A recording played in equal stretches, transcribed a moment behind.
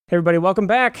Hey everybody, welcome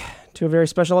back to a very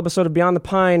special episode of Beyond the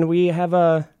Pine. We have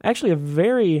actually a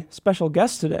very special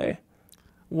guest today.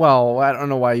 Well, I don't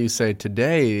know why you say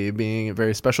today being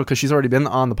very special, because she's already been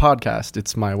on the podcast.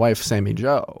 It's my wife, Sammy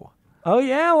Jo. Oh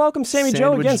yeah, welcome Sammy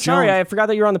Jo again. Sorry, I forgot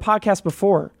that you were on the podcast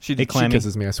before. She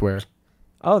kisses me, I swear.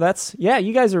 Oh,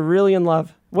 you guys are really in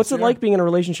love. What's it like being in a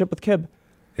relationship with Kib?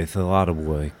 It's a lot of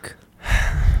work.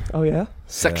 Oh yeah?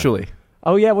 Sexually.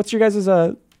 Oh yeah, what's your guys'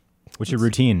 What's your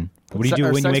routine? What do you do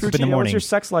when you wake up in the morning? What's your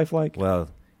sex life like? Well,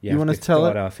 you want to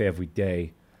start off every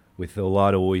day with a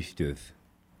lot of oysters.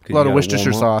 A lot of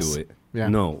Worcestershire sauce. Yeah.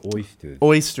 No, oysters.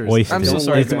 Oysters. I'm so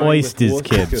sorry. It's oysters,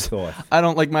 kids. I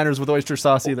don't like minors with oyster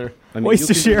sauce either. I mean,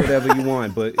 Worcestershire. you can do whatever you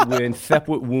want, but we're in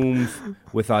separate rooms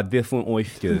with our different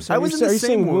oysters. Are you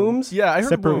saying wombs? Yeah, I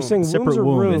heard Are you saying separate wombs or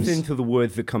wombs. rooms? Listen to the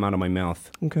words that come out of my mouth.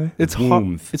 Okay. It's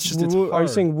wombs. It's just it's Are you hard.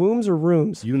 saying wombs or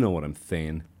rooms? You know what I'm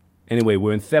saying. Anyway,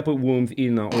 we're in separate rooms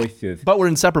eating our oysters. But we're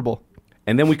inseparable.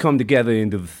 And then we come together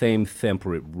into the same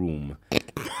separate room.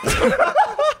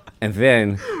 And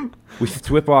then we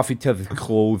strip off each other's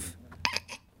clothes.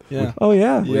 Yeah. Oh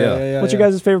yeah. Yeah. What's your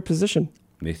guys' favorite position?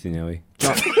 Missionary.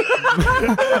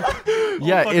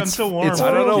 Yeah, I'm so warm. It's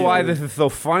I don't know why this is so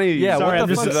funny. Yeah, Sorry, what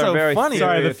the fuck is so funny?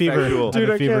 Sorry, the fever. Sexual.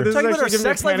 Dude, I can't. This Talking is about our actually giving me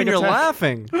a sex life and panic you're attack.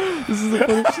 laughing.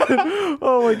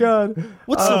 Oh my god.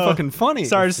 What's so fucking funny?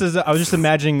 Sorry, I was just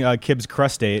imagining Kib's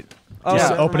crustate.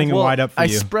 Just opening it wide up for I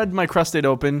you. spread my crustate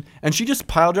open, and she just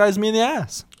pile drives me in the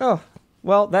ass. Oh,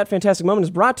 well, that fantastic moment is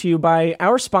brought to you by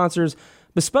our sponsors,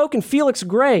 Bespoke and Felix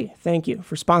Gray. Thank you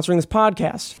for sponsoring this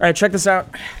podcast. All right, check this out.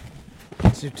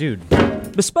 Dude.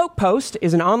 Bespoke Post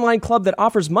is an online club that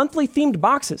offers monthly themed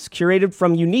boxes curated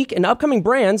from unique and upcoming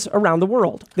brands around the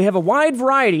world. They have a wide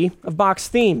variety of box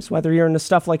themes, whether you're into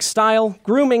stuff like style,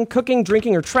 grooming, cooking,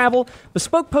 drinking, or travel.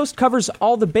 Bespoke Post covers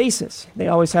all the bases. They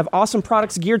always have awesome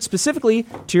products geared specifically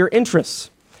to your interests.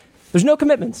 There's no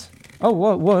commitments. Oh,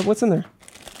 what's in there?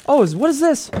 Oh, what is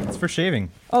this? It's for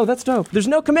shaving. Oh, that's dope. There's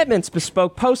no commitments.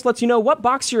 Bespoke Post lets you know what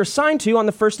box you're assigned to on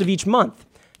the first of each month.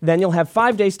 Then you'll have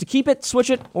 5 days to keep it, switch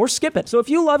it, or skip it. So if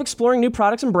you love exploring new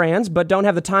products and brands, but don't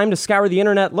have the time to scour the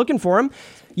internet looking for them,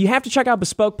 you have to check out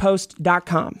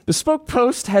BespokePost.com. Bespoke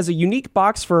Post has a unique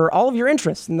box for all of your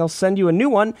interests, and they'll send you a new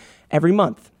one every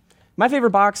month. My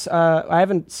favorite box, I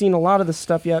haven't seen a lot of this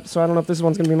stuff yet, so I don't know if this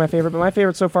one's going to be my favorite, but my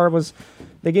favorite so far was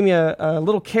they gave me a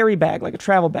little carry bag, like a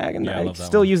travel bag, and I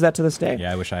still use that to this day.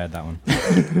 Yeah, I wish I had that one.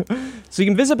 So you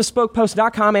can visit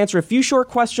BespokePost.com, answer a few short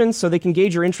questions so they can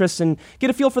gauge your interests and get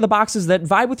a feel for the boxes that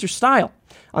vibe with your style.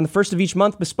 On the first of each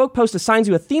month, Bespoke Post assigns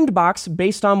you a themed box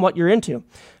based on what you're into.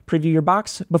 Preview your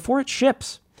box before it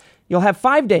ships. You'll have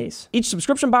 5 days. Each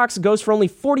subscription box goes for only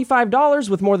 $45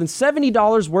 with more than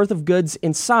 $70 worth of goods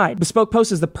inside. Bespoke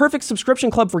Post is the perfect subscription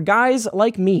club for guys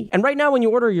like me. And right now, when you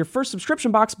order your first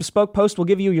subscription box, Bespoke Post will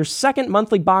give you your second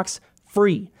monthly box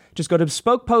free. Just go to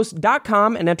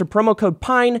BespokePost.com and enter promo code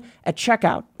PINE at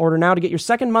checkout. Order now to get your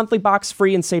second monthly box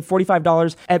free and save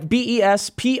 $45 at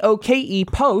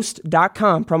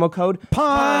BESPOKEPost.com. Promo code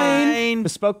PINE.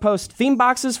 Bespoke Post. Theme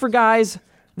boxes for guys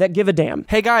that give a damn.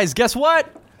 Hey guys, guess what?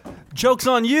 Joke's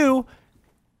on you.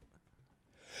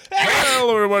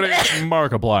 Hello, everybody. It's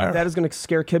Markiplier. That is going to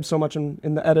scare Kib so much in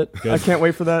the edit. I can't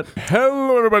wait for that.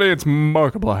 Hello, everybody. It's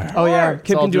Markiplier. Oh, yeah.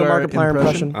 Kib can do a Markiplier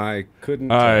impression. I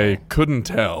couldn't I couldn't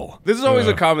tell. This is always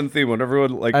a common theme when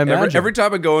everyone, like, I imagine. every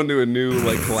time I go into a new,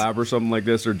 like, collab or something like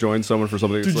this or join someone for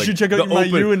something, it's Dude, like, you should check out my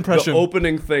you impression. The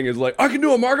opening thing is like, I can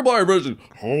do a Markiplier impression.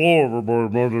 Hello,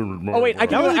 everybody. Oh, wait. I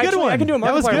can do a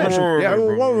Markiplier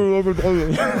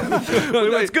impression.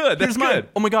 That's good. That's good.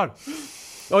 Oh my god.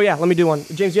 Oh, yeah. Let me do one.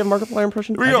 James, do you have a Markiplier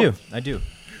impression? I do.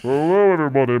 Hello,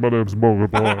 everybody. My name's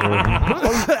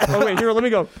Markiplier. Oh, wait. Here, let me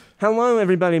go. Hello,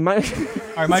 everybody. All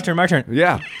right, my turn.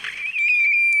 Yeah.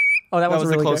 Oh, that was the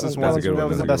really closest good. one. That's a good That one.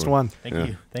 was the That's a best good one. Thank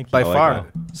you. By like far. that.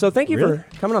 So thank you for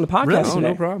coming on the podcast Oh, today.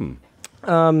 no problem.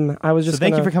 I was just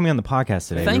Thank you gonna- for coming on the podcast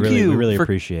today. Thank we you really for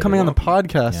appreciate coming it. on the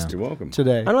podcast Yeah. You're welcome.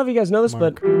 today. I don't know if you guys know this,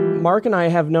 but Mark and I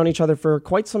have known each other for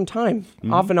quite some time,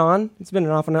 off and on. It's been an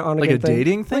off and on Like again a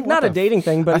dating thing? Like, not What a the dating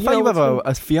thing, but I thought you have it's been-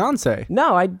 a fiance.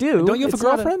 No, I do. Don't you have It's a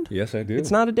not girlfriend? Yes, I do. It's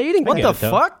not a dating What thing. the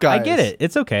fuck, guys? I get it.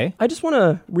 It's okay. I just want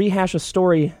to rehash a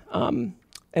story, and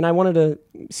I wanted to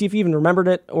see if you even remembered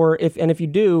it, or if you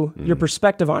do, your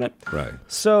perspective on it. Right.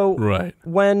 So Right.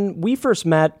 when we first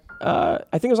met, I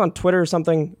think it was on Twitter or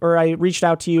something, or I reached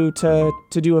out to you to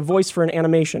do a voice for an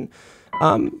animation,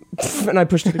 and I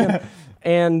pushed it again.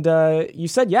 And you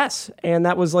said yes, and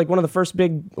that was like one of the first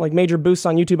big, like, major boosts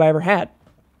on YouTube I ever had.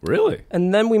 Really?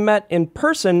 And then we met in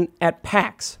person at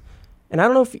PAX, and I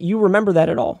don't know if you remember that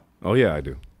at all. Oh, yeah, I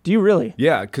do. Do you really?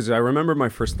 Yeah, because I remember my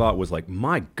first thought was like,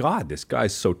 my God, this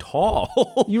guy's so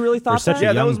tall. You really thought such that? a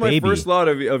Yeah, that young was my baby. first thought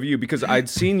of you because I'd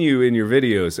seen you in your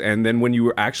videos, and then when you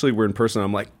were in person,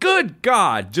 I'm like, good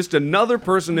God, just another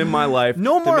person in my life.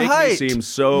 No to more make height. Me seem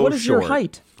so What is your short.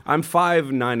 height? I'm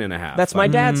 5'9.5". That's my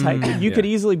dad's height. You could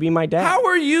easily be my dad. How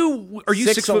are you? Are you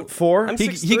 6'4"? I'm He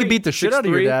 6'3". could beat the shit out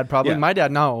of your 6'3"? dad, probably. Yeah. My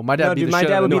dad, no. My dad No, beat dude, the my shit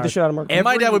dad out would of beat Mark. the shit out of Mark.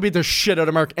 My dad would beat the shit out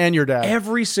of Mark and your dad.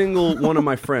 Every single one of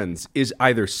my friends is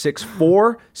either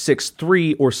 6'4",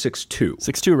 6'3", or 6'2".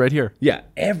 6'2", right here. Yeah,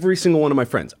 every single one of my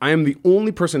friends. I am the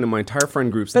only person in my entire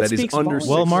friend groups That that is speaks under volumes.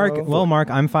 6'4". Well, Mark,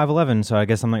 I'm 5'11", so I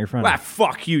guess I'm not your friend. Ah,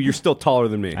 fuck you. You're still taller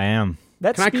than me. I am.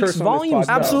 That Can I speaks curse on this volumes. podcast?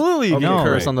 though. Absolutely, you Okay, can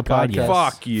curse great. on the God, podcast. yes.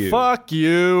 Fuck you. Fuck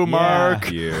you, Mark.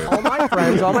 Fuck you. All my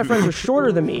friends are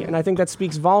shorter than me, and I think that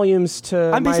speaks volumes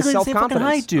to I'm my basically the same self-confidence. fucking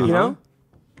height, dude. You know,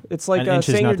 it's like An inch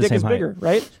is saying not your the dick is same height. bigger,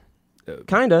 right?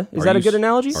 Kinda. Is Are that a you good s-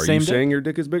 analogy? Are Same you dick? saying your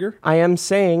dick is bigger? I am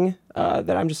saying that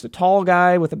I'm just a tall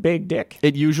guy with a big dick.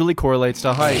 It usually correlates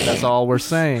to height. That's all we're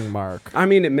saying, Mark. I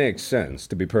mean, it makes sense,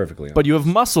 to be perfectly honest. But you have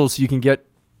muscles, so you can get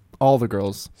all the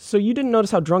girls. So you didn't notice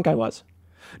how drunk I was?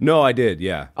 No, I did,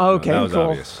 yeah. Oh, okay, No, that was cool.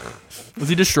 obvious. Was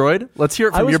he destroyed? Let's hear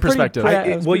it I from was your pretty- perspective. pretty-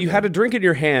 I was Well, pretty you had a drink in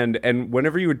your hand, and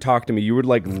whenever you would talk to me, you were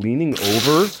like leaning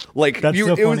over. Like, That's you,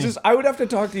 so it was funny. just, I would have to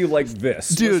talk to you like this.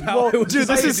 Dude, dude,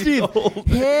 this is Steve.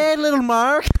 Hey, little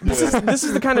Mark. This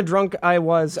is the kind of drunk I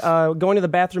was. Going to the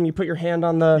bathroom, you put your hand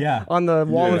on the Yeah. on the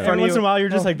wall in Yeah. front Every of once in a you, while, you're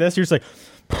just like this. You're just like,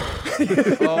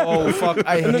 Oh, fuck.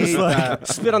 I hate that.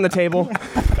 spit on the table.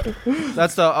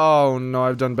 That's the, oh, no,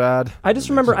 I've done bad. I just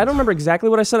remember. I don't remember exactly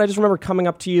what I said. I just remember coming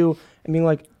up to you and being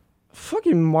like,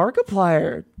 "Fucking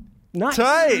Markiplier, nice."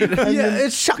 Tight. yeah,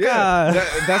 it's shaka.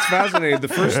 That's fascinating. The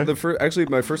first, actually,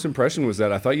 my first impression was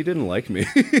that I thought you didn't like me.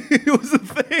 It was the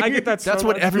thing. I get that. That's so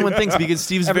what much. everyone thinks because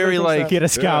Steve's very Everyone thinks like, Get a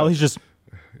scowl. He's just,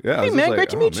 Yeah, I hey was just man, like, great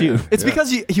to oh, meet man. you. it's Yeah.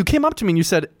 because you came up to me and you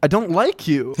said, I don't like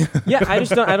you. Yeah, I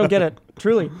just don't. I don't get it.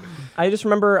 Truly, I just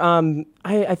remember.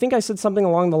 I think I said something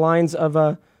along the lines of,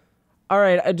 "All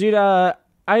right, dude.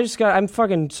 I'm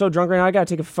fucking so drunk right now. I gotta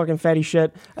take a fucking fatty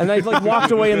shit." And I like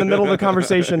walked away in the middle of the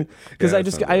conversation because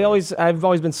Yeah, I've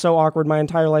always been so awkward my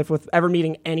entire life with ever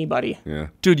meeting anybody. Yeah.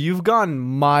 Dude, you've gone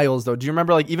miles, though. Do you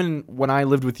remember, like, even when I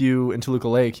lived with you in Toluca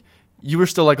Lake, you were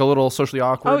still, like, a little socially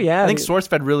awkward? Oh, yeah. I think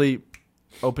SourceFed really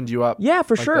opened you up. Yeah,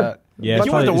 for like sure. that. Yeah, But it's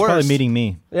you weren't probably, the it's probably worst. meeting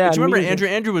me. Yeah. Do you remember me either. Andrew?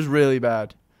 Andrew was really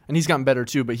bad. And he's gotten better,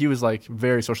 too, but he was, like,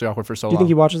 very socially awkward for so Do you long. think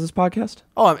he watches this podcast?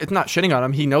 Oh, it's not shitting on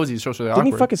him. He knows he's socially Didn't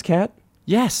awkward. he fuck his cat?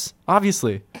 Yes,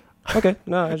 obviously. Okay,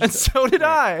 no. I And just, so did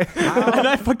I. And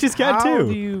I fucked his cat How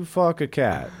too. do you fuck a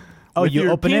cat? Oh, With you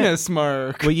your open penis,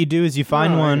 Mark. it. What you do is you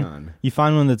find hang one. on. You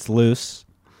find one that's loose,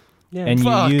 yeah. and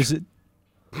Fuck. you use it.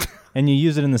 And you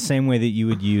use it in the same way that you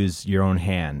would use your own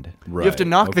hand. Right. You have to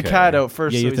knock the okay. cat out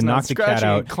first. Yeah, you so have to he's not knock the cat scratching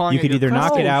and out. clawing You at could your either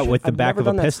knock it Oh, out with shit, the I've back never of a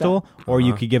done that pistol, or you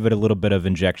Uh-huh. could give it a little bit of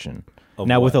injection. Of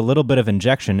Now, what? with a little bit of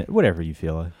injection, whatever you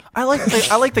feel like. I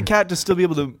like the cat to still be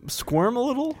able to squirm a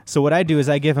little. So what I do is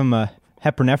I give him a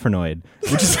heparinephrinoid,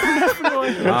 which is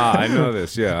I know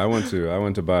this. Yeah, I went to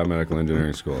biomedical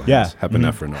engineering school. Yeah. It's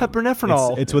epinephrine.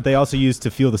 Epinephrine. it's what they also use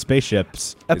to fuel the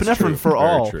spaceships. It's true. Epinephrine for Very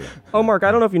all. True. Oh, Mark,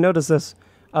 I don't know if you noticed this.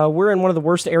 We're in one of the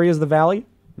worst areas of the valley.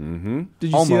 Mm-hmm.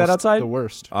 Did you see that outside? The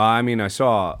worst. I mean, I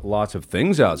saw lots of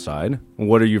things outside.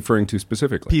 What are you referring to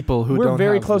specifically? People who We're don't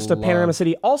very have close to love. Panorama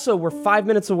City. Also, we're 5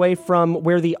 minutes away from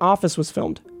where The Office was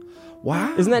filmed.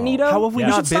 Wow. Isn't that neato? How have we should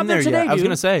not stop been there today, yet? I was dude.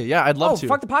 gonna say, yeah, I'd love Oh, to.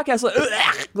 fuck the podcast.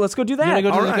 Let's go do that. You wanna go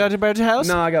to All the right. guy to Barrett's house?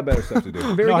 No, I got better stuff to do.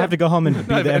 Very No, I good. have to go home and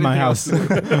be there at my house.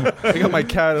 I got my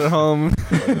cat at home,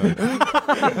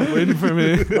 waiting for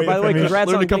me. By the way, congrats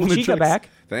Learned on a couple getting new Chica tricks. back.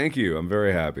 Thank you. I'm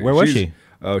very happy. Where was she?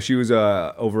 Oh, she was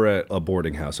over at a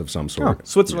boarding house of some sort.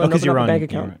 Switzerland. because Open you're up a on-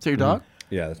 bank you're account. Is that your dog?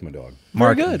 Yeah, that's my dog.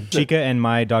 Mark, good. Chica and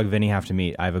my dog Vinny have to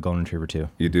meet. I have a golden retriever too.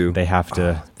 You do? They have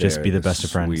to just They're be the best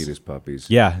of friends. Sweetest puppies.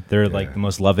 Yeah, they're like the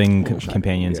most loving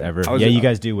companions Yeah. ever. I was- Yeah, you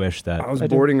guys do wish that. I was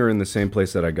boarding her in the same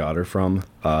place that I got her from.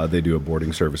 They do a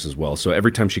boarding service as well. So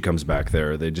every time she comes back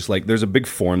there, they just like, there's a big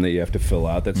form that you have to fill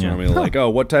out. That's Yeah. normally like, oh,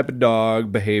 what type of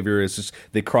dog behavior is just,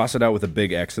 they cross it out with a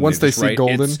big X. And Once they just see write,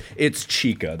 golden? It's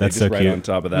Chica. They That's just so write cute. on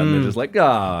top of that. And they're just like,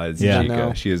 it's Yeah. Chica.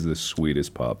 No. She is the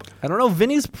sweetest pup. I don't know.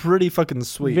 Vinny's pretty fucking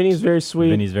sweet. Vinny's very sweet.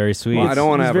 Vinny's very sweet. Well, I don't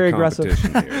want to he's have very a aggressive.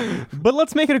 competition here. But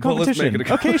let's make it a Well, let's competition. make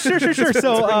it a Okay, sure.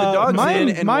 So dogs mine,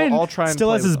 in and we'll all try and still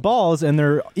play has his with them. balls, and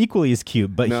they're equally as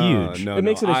cute, but huge. No, It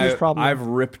makes it a huge I- problem. I've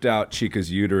ripped out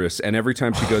Chica's uterus, and every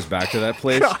time she goes back to that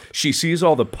place, she sees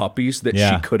all the puppies that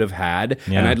Yeah. she could have had,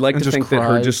 Yeah. and I'd like And to just think that her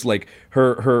cries. just like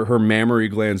her mammary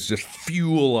glands just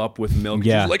fuel up with milk.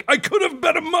 Yeah. She's like, I could have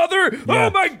been a mother. Yeah. Oh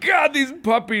my God, these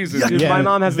puppies. And Dude, my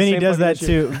mom has the Vinny same does that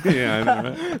fucking too. yeah, I know,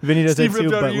 right? Vinny does Steve that too,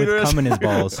 ripped out but her with uterus. cum in his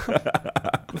balls.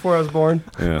 before I was born.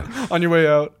 Yeah. On your way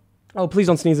out. Oh, please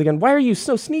don't sneeze again. Why are you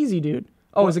so sneezy, dude?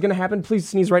 Oh, is it gonna happen? Please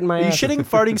sneeze right in my Are you ass. shitting,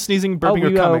 farting, sneezing, Oh,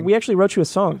 burping, or coming? we actually wrote you a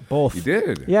song. Both. You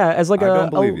did. Yeah, as like I a don't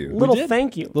believe you. little We did.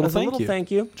 thank you. Little As a thank little you.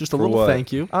 thank you. Just a For little what?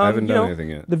 thank you. I haven't you done know, anything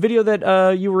yet. The video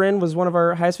that you were in was one of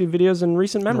our highest viewed videos in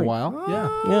recent In a memory. while. Yeah.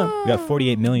 Yeah. We got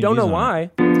 48 million Don't views know on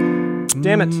it. why.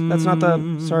 Damn it. That's not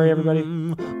the. Sorry, everybody.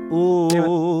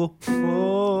 Oh,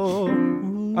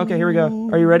 Okay, here we go.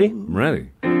 Are you ready? I'm ready.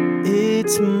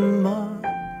 it's my.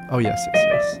 Oh yes, yes,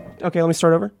 yes. Okay, let me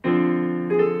start over.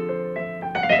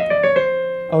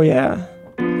 Oh, yeah.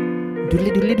 Doodly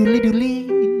doodly doodly doodly.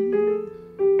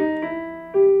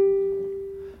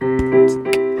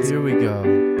 Here we go.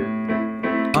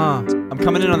 I'm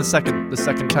coming in on the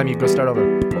second time you go start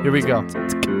over. Here we go.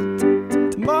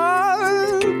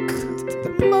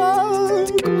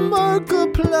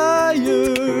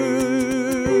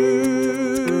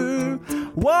 Markiplier.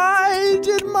 Why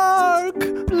did Mark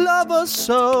love us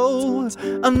so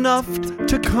enough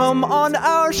to come on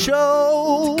our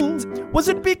show? Was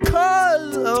it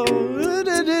because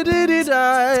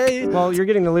Well, you're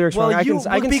getting the lyrics wrong. I can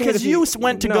sing it because if you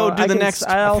went to go do the next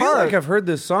I feel part. like I've heard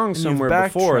this song somewhere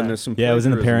backtracked. before, and there's some. Yeah, it was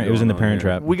in the plagiarism parent. It was in the going on Parent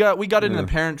here. Trap. We got it in the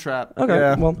Parent Trap. Okay,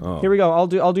 Yeah. well, Oh. here we go. I'll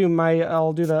do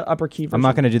the upper key version. I'm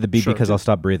not going to do the beat Sure. because I'll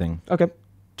stop breathing. Okay.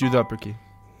 Do the upper key.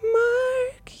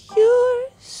 Mark, you're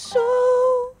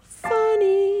so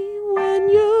funny when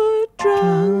you're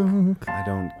drunk. I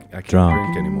can't Drunk.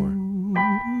 drink anymore.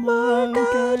 Mark,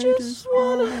 I just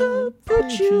wanna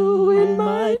put you in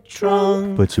my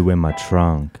trunk. Put you in my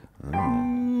trunk.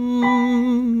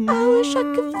 I wish I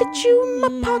could fit you in my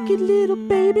pocket, little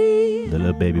baby. The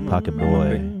little baby pocket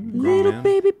boy. Little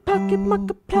baby pocket,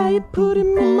 Markiplier, put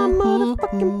him in my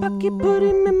motherfucking pocket, put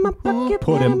him in my pocket.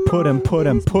 Put him, put him, put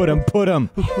him, put him, put him.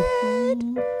 Head,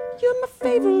 you're my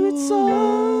favorite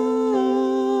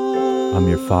song. I'm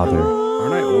your father.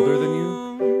 Aren't I older than you?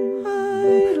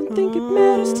 I don't think it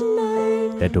matters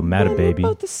tonight. That don't matter, We're baby.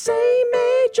 both the same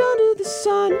age under the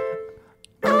sun.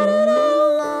 I don't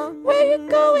know where you're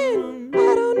going.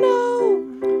 I don't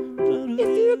know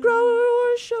if you're a grower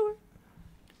or a shower.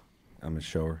 I'm a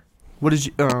shower. What did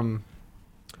you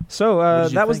So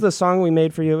did you that was think? the song we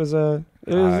made for you. It was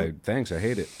Thanks, I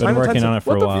hate it. Been Time working intensive. on it for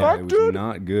What a the while. fuck? It was dude.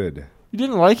 not good. You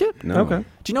didn't like it? No. okay.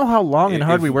 Do you know how long and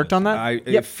hard we worked on that? Yep.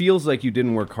 It feels like you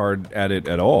didn't work hard at it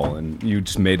at all, and you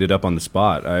just made it up on the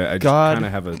spot. I just God. kind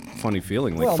of have a funny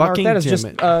feeling. Like, Well, Mark, fucking that is damn just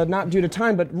it. not due to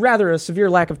time, but rather a severe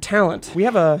lack of talent. We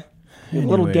have a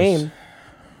little Anyways. game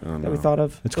oh, that no. we thought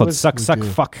of. It's It called was- Suck, Suck,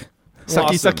 Fuck. Sucky,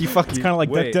 Awesome. sucky, fucky. It's kind of like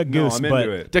Wait, Duck, Duck, no, Goose, I'm but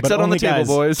into it. Dicks but out on the only table,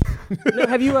 guys. boys. No,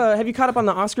 have you caught up on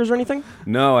the Oscars or anything?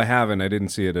 No, I haven't. I didn't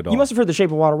see it at all. You must have heard The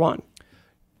Shape of Water won.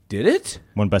 Did it?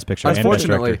 One Best Picture. and Best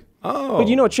Unfortunately. Director. Oh, But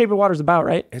you know what Shape of Water is about,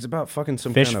 right? it's about fucking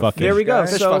some Fish kind of fucking. There we go. guy?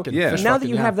 Fish So fucking, yeah. fish now that fucking,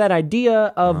 you yeah. have that idea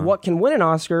of what can win an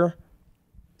Oscar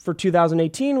for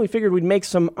 2018, we figured we'd make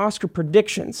some Oscar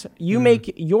predictions. You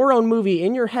make your own movie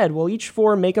in your head. We'll each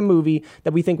four make a movie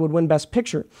that we think would win Best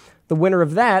Picture. The winner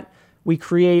of that, we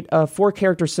create a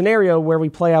 4-character scenario where we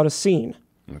play out a scene.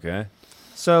 Okay.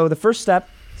 So the first step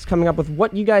is coming up with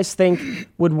what you guys think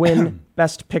would win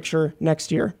Best Picture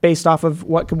next year, based off of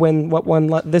what won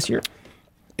this year.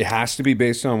 It has to be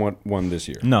based on what won this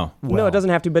year. No. No, it doesn't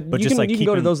have to, but you just can, like you can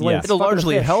go to keeping- those links. It'll Fucking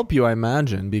largely fish. help you, I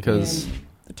imagine, because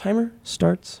The timer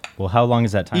starts. Well, how long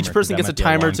is that timer? each person 'Cause gets that a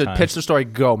might be timer long to time. pitch their story.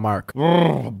 Go, Mark.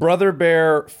 Brother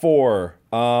Bear 4,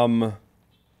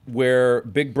 where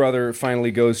Big Brother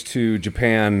finally goes to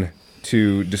Japan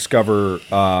to discover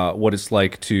what it's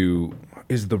like to.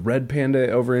 Is the red panda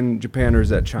over in Japan or is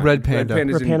that China? Red panda. Red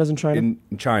Red panda's in China.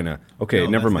 In China. Okay,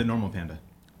 never mind. normal panda.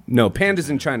 No, panda's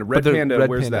in China. Red the panda, red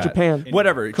where's panda. that? Japan.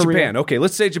 Whatever, Korea. Japan. Okay,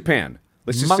 let's say Japan.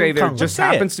 Let's just say there Kong. just Let's say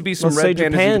happens it. to be some Let's red say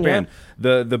pandas Japan, in Japan.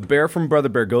 The bear from Brother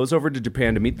Bear goes over to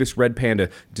Japan to meet this red panda,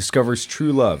 discovers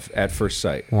true love at first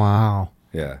sight. Wow.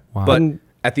 Yeah. Wow. But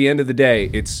at the end of the day,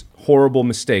 it's horrible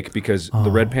mistake because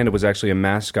the red panda was actually a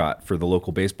mascot for the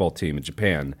local baseball team in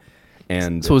Japan.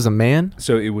 And So it was a man?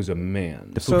 so it was a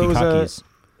man. So it was Fukikakis.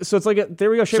 So it's like there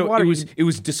we go. Shape So of Water. it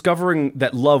was discovering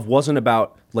that love wasn't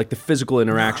about like the physical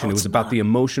interaction. It was about the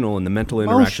emotional and the mental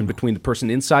interaction between the person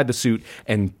inside the suit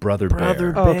and Brother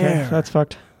Bear. Oh, okay, that's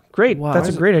fucked. Great. Wow. That's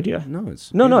a great idea. No,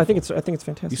 it's No, I beautiful. think it's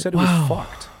fantastic. You said it was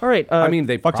fucked. All right. I mean,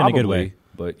 they fucked in a probably, good way.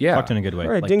 but yeah, Fucked in a good way.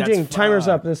 all right. Like, Ding that's ding. Timer's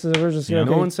up. fucked. This is we're just You know?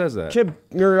 No one says that. Kib,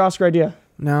 your Oscar idea.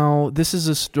 Now, this is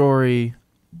a story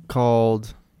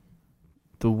called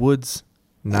The Woods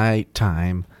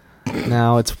Nighttime.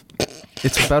 Now, it's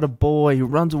It's about a boy who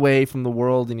runs away from the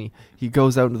world, and he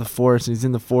goes out into the forest, and he's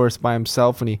in the forest by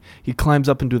himself, and he climbs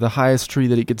up into the highest tree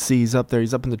that he could see. He's up there.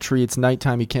 He's up in the tree. It's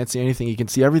nighttime. He can't see anything. He can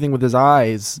see everything with his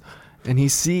eyes, and he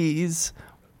sees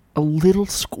a little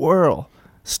squirrel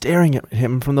staring at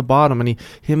him from the bottom, and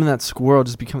him and that squirrel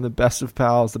just become the best of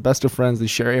pals, the best of friends. They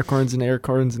share acorns and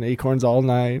acorns all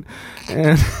night,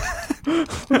 and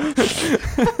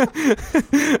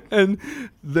and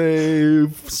they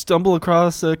stumble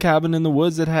across a cabin in the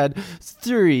woods that had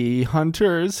 3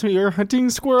 hunters who are hunting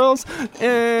squirrels,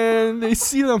 and they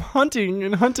see them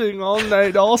hunting all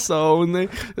night also, and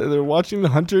they're watching the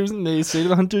hunters, and they say to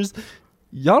the hunters,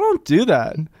 "Y'all don't do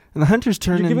that." And the hunters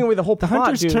turn. You're giving away the whole plot,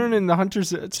 hunters dude. turn, and the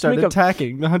hunters start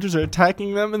attacking. The hunters are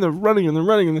attacking them, and they're running, and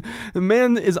the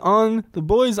man is on. The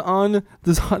boy's on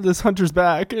this hunter's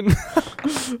back, and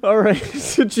All right.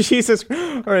 Jesus.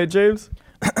 All right, James.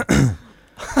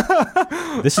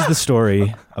 This is the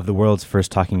story of the world's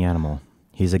first talking animal.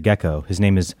 He's a gecko. His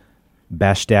name is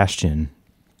Bastashtin.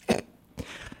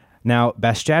 Now,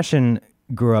 Bastashtin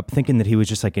grew up thinking that he was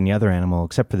just like any other animal,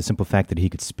 except for the simple fact that he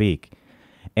could speak.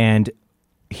 And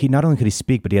he not only could he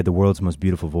speak, but he had the world's most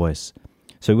beautiful voice.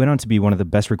 So he went on to be one of the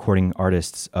best recording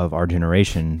artists of our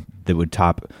generation that would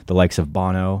top the likes of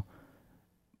Bono.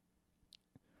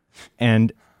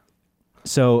 And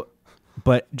so,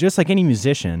 but just like any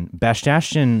musician,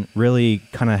 Bastashtin really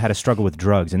kind of had a struggle with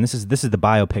drugs. And this is the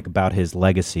biopic about his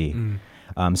legacy,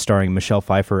 starring Michelle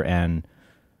Pfeiffer and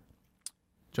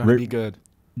Johnny B. Good.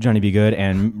 Johnny B. Good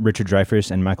and Richard Dreyfuss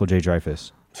and Michael J.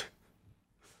 Dreyfuss.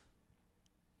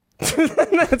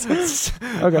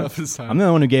 Okay. I'm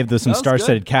the one who gave those some That was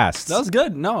star-studded casts. That was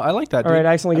good. No, I like that. All right,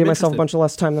 I accidentally I'm gave myself a interested. bunch of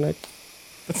less time than I.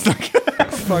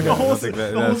 I don't think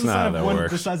that's not how that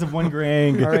works. The size of one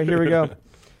grain. All right, here we go.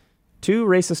 2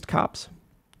 racist cops.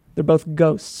 They're both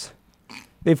ghosts.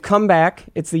 They've come back.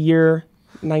 It's the year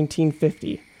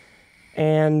 1950,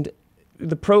 and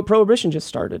the prohibition just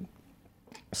started.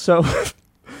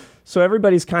 So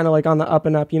everybody's kind of like on the up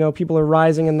and up. You know, people are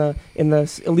rising in the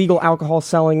illegal alcohol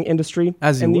selling industry.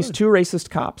 And these 2 racist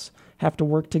cops have to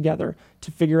work together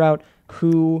to figure out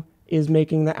who is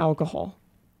making the alcohol.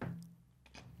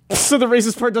 So the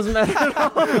racist part doesn't matter at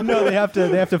all. No, they have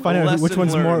to find out which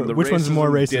one's more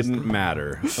racist. Didn't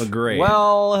matter. Oh, great.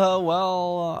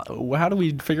 Well, how do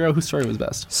we figure out whose story was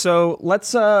best? So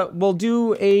let's we'll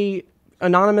do a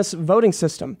anonymous voting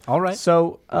system. All right.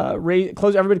 So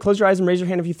everybody close your eyes and raise your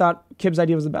hand if you thought Kib's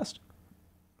idea was the best.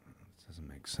 Doesn't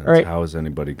make sense. All right. How is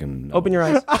anybody going to Open your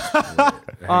eyes.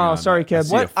 Oh, sorry,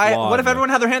 Kib. What if everyone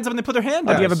had their hands up and they put their hand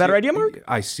Do down? you have a better idea, Mark?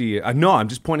 I see. No, I'm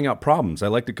just pointing out problems. I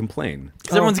like to complain.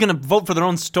 Because everyone's going to vote for their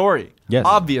own story. Yes.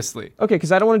 Obviously. Okay,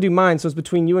 because I don't want to do mine, so it's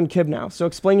between you and Kib now. So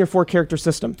explain your 4-character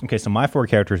system. Okay, so my 4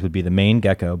 characters would be the main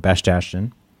gecko,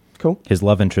 Bastashtin, Cool. his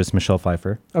love interest, Michelle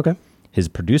Pfeiffer, Okay. his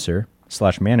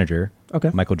producer/manager, Okay.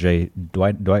 Michael J.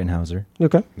 Dwightenhauser,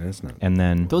 Okay. That's not. and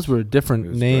then Those were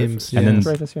different names. And then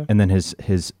Dreyfuss, yeah. and then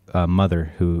his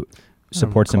mother who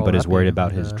supports him but is worried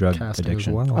about his drug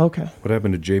addiction. Okay. What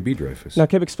happened to J.B. Dreyfuss? Now,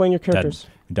 Kib, explain your characters.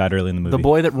 Died early in the movie. The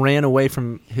boy that ran away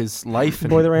from his life and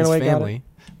boy that ran his away, got family.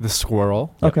 The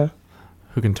squirrel Okay.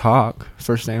 who can talk.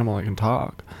 First animal that can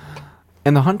talk.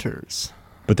 And the hunters.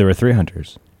 But there were 3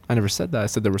 hunters. I never said that. I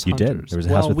said there was You did. hunters. There was a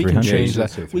house with we 3 can hunters. change Yeah, you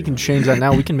that. did say We can 300. change that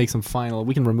now. We can make some final.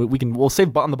 We'll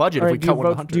save on the budget All if right, we do you cut one of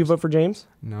the vote? hunters. Do you vote for James?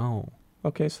 No.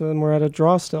 Okay, so then we're at a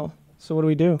draw still. So what do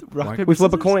we do? Rock, We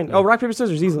flip a coin. Oh, rock, paper,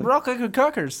 scissors, easily. Rock like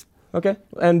cockers. Okay.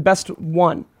 And best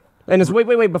one. And it's wait.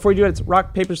 Before you do it, it's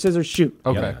rock, paper, scissors, shoot.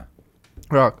 Okay. Yeah.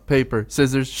 Rock, paper,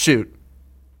 scissors, shoot.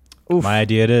 Oof. My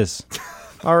idea it is.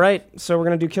 All right. So we're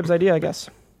gonna do Kib's idea, I guess.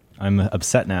 I'm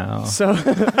upset now. So,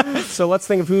 so let's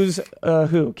think of who's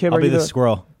who. Kib, I'll are be you the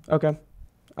squirrel. Okay.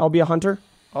 I'll be a hunter,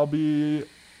 I'll be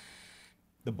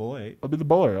The boy. the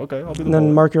boy. Okay, I'll be the and then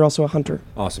boy. Mark, you're also a hunter.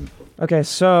 Awesome. Okay.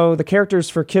 So the characters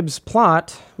for Kib's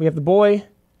plot: we have the boy,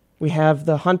 we have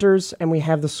the hunters, and we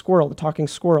have the squirrel, the talking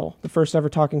squirrel, the first ever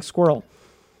talking squirrel.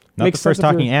 Not Makes the first sense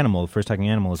if talking you're- animal. The first talking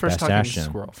animal is First talking Bastashtin.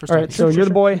 squirrel. First All right. talking- So you're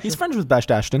the boy, He's friends with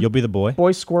Bastashtin. You'll be the boy.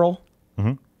 boy, squirrel,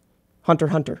 Mhm.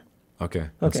 hunter. Okay.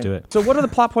 Let's Okay. do it. So what are the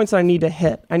plot points that I need to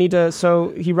hit?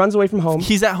 So he runs away from home.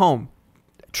 He's at home.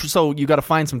 So you got to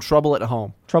find some trouble at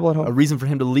home. Trouble at A home. reason for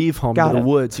him to leave home Got to the it.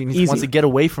 woods. He Easy. wants to get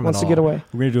away from Wants it to all. get away.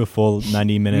 We're going to do a full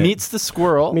 90-minute. Meets the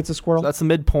squirrel. Meets a squirrel. So that's the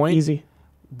midpoint. Easy.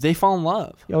 They fall in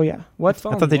love. Oh yeah. What?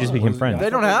 Fall I thought they in just love. became friends. They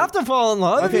don't have to fall in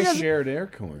love. If you guys- Shared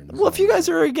acorns. well, if you guys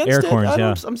are against Air it, corns,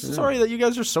 yeah. I'm sorry that you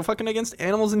guys are so fucking against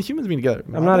animals and humans being together.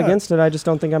 I'm not against it. I just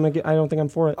don't think I don't think I'm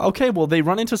for it. Okay, well, they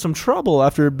run into some trouble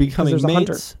after becoming there's a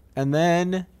hunter. mates, and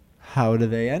then How do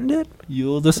they end it?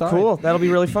 You'll decide. Cool. That'll be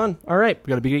really fun. All right. We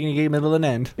got a beginning, a middle, and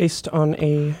end. Based on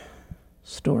a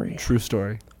story. True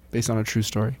story. Based on a true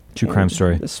story. True crime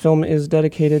story. This film is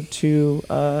dedicated to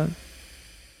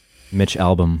Mitch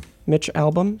Albom. Mitch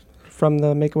Albom from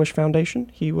the Make-A-Wish Foundation.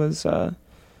 He was,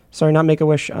 sorry, not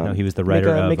Make-A-Wish. No, he was the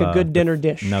writer of Make a Good Dinner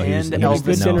Dish. No, he was And he was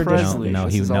Elvis no, Presley. no,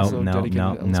 This he is no, also no, dedicated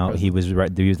no, to Elvis no. Presley. He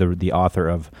was the author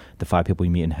of The Five People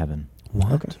You Meet in Heaven.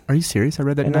 What? Okay. Are you serious? I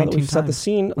read that And now that 19 we've set the times.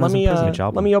 scene, What is the Mitch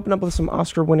Albom? let me open up with some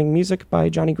Oscar-winning music by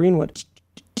Johnny Greenwood.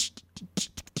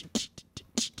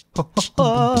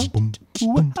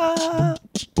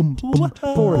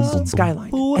 Forest,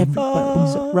 skyline,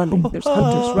 everybody's running. There's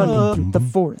hunters running through the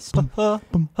forest.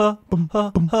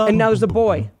 And now there's a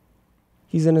boy.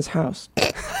 He's in his house.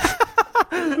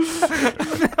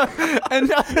 And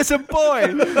now there's a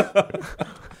boy.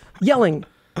 Yelling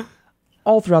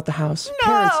all throughout the house.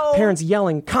 No! Parents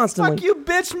yelling constantly. Fuck you,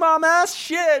 bitch, mom ass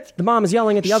shit. The mom is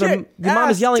yelling at the other. Shit, The mom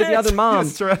is ass, yelling at the tits, other mom.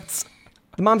 threats.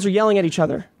 The moms are yelling at each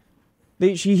other.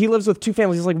 He lives with two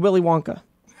families. He's like Willy Wonka.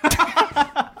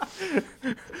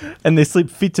 And they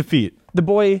sleep feet to feet. The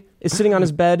boy is sitting on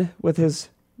his bed with his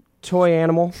toy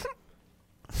animal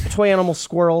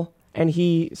squirrel, and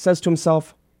he says to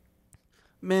himself,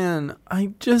 Man,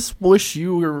 I just wish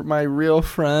you were my real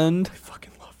friend. I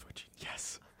fucking love what you.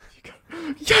 Yes.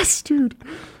 Yes, dude.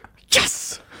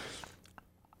 Yes.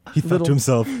 He thought to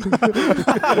himself,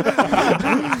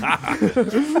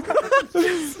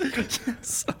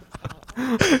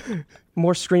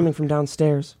 more screaming from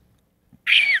downstairs.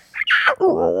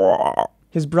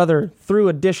 His brother threw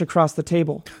a dish across the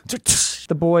table.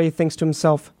 The boy thinks to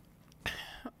himself,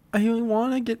 I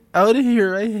want to get out of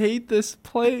here. I hate this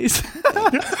place.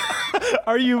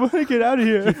 "Are you want to get out of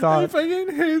he here?" I thought.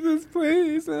 fucking hate this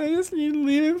place. I just need to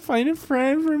leave and find a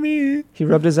friend for me. He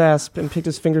rubbed his ass and picked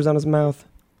his fingers on his mouth,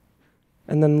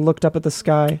 and then looked up at the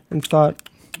sky and thought.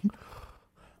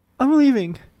 I'm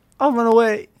leaving. I'll run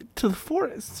away to the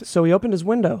forest. So he opened his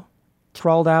window,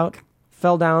 crawled out,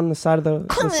 fell down the side of the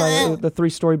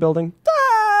 3-story building,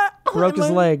 broke his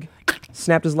leg,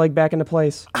 snapped his leg back into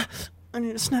place, I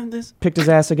need to snap this. picked his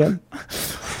ass again,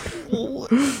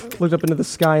 looked up into the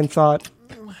sky and thought,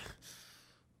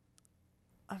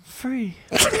 I'm free.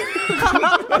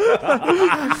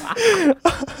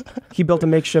 he built a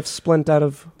makeshift splint out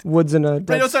of woods and a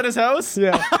dead... Right outside his house?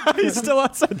 Yeah. He's still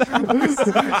outside the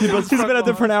house. He's been out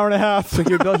there for an hour and a half. So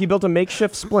he built a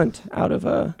makeshift splint out of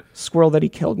a squirrel that he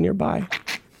killed nearby.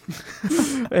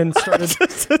 And started...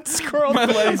 Squirrel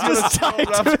just tied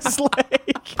to his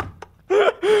leg.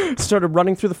 started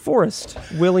running through the forest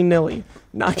willy-nilly.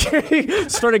 Not kidding.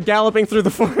 Started galloping through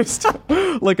the forest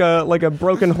like a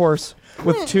broken horse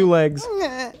with 2 legs.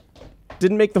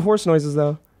 Didn't make the horse noises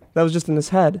though. That was just in his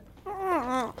head.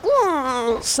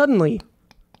 Suddenly,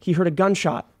 he heard a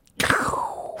gunshot.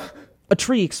 A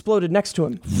tree exploded next to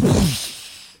him.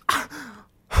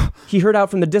 He heard out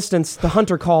from the distance the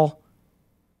hunter call.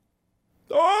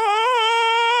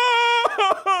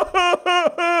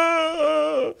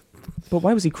 But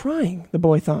why was he crying? The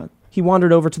boy thought. He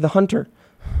wandered over to the hunter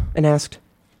and asked,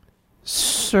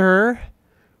 Sir,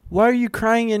 why are you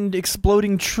crying and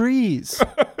exploding trees?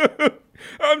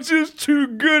 I'm just too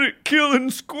good at killing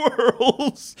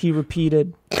squirrels. he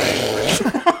repeated.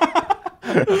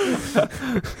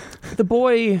 The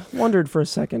boy wondered for a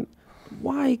second.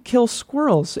 Why kill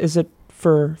squirrels? Is it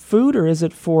for food or is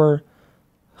it for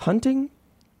hunting?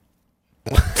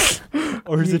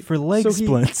 Or is it for leg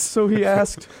splints? So he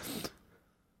asked,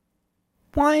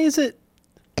 Why is it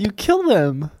you kill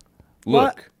them?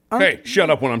 Look. What? Hey, shut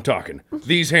up when I'm talking.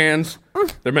 These hands,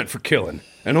 they're meant for killing.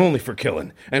 And only for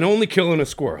killing. And only killing of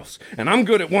squirrels. And I'm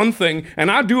good at one thing,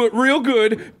 and I do it real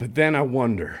good, but then I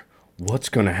wonder, what's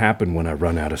going to happen when I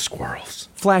run out of squirrels?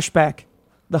 flashback.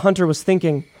 The hunter was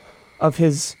thinking of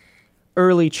his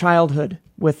early childhood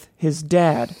with his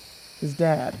dad,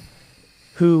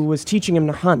 who was teaching him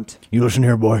to hunt. You listen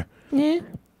here, boy. Yeah.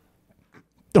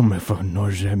 Don't make fucking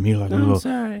noises at me like a little.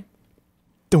 Sorry.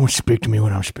 Don't speak to me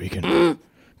when I'm speaking.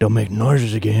 Don't make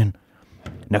noises again.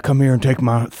 Now come here and take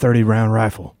my 30-round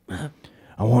rifle.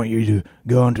 I want you to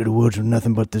go into the woods with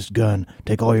nothing but this gun.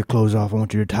 Take all your clothes off. I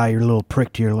want you to tie your little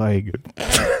prick to your leg.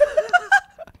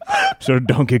 So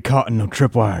don't get caught in no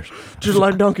tripwires. Just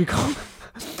like Donkey Kong.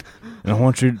 And I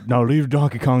want you now leave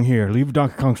Donkey Kong here. Leave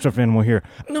Donkey Kong stuff animal here.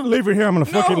 No, leave it here. I'm gonna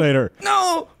fuck you later.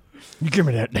 No! You give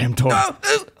me that damn toy.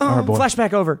 All right, boy.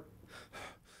 Flashback over.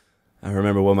 I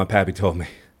remember what my pappy told me.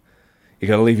 You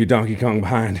gotta leave your Donkey Kong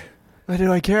behind. Why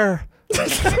do I care?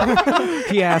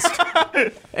 He asked,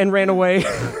 and ran away.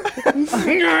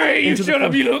 Hey, you shut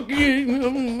up, you look.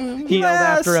 He yelled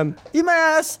after him. Eat my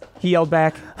ass. He yelled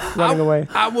back, running away.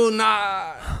 I will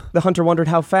not. The hunter wondered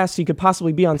how fast he could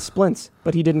possibly be on splints,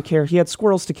 but he didn't care. He had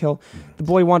squirrels to kill. The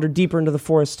boy wandered deeper into the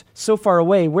forest. So far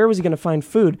away, where was he going to find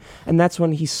food? And that's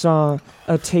when he saw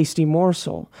a tasty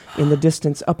morsel in the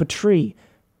distance, up a tree.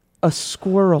 A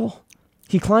squirrel.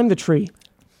 He climbed the tree.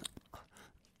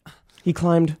 He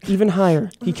climbed even higher.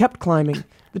 He kept climbing.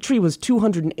 The tree was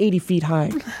 280 feet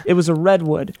high. It was a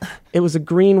redwood. It was a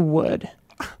green wood.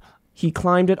 He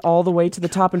climbed it all the way to the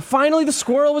top, and finally the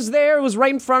squirrel was there. It was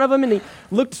right in front of him, and he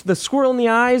looked the squirrel in the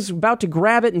eyes, about to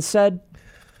grab it, and said,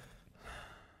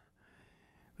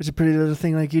 "What's a pretty little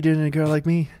thing like you doing to a girl like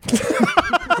me?"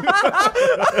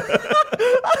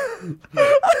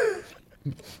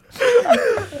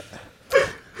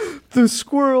 The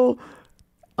squirrel,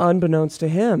 unbeknownst to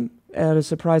him, at a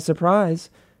surprise,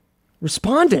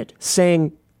 responded,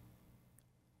 saying,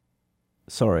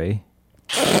 Sorry.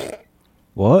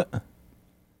 What?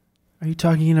 Are you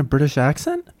talking in a British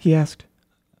accent? He asked.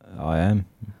 I am.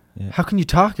 How can you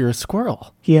talk? You're a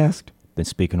squirrel. He asked. Been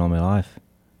speaking all my life.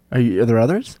 Are there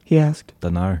others? He asked.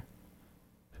 Don't know.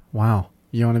 Wow.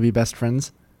 You want to be best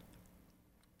friends?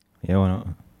 Yeah, why not?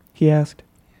 He asked.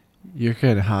 You're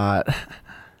kind of hot.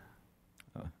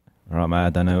 All right, mate, I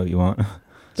don't know what you want.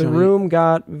 The room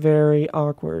got very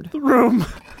awkward. The room.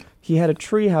 He had a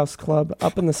treehouse club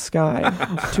up in the sky,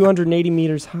 280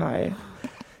 meters high.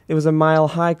 It was a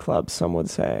mile-high club, some would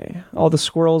say. All the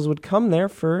squirrels would come there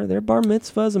for their bar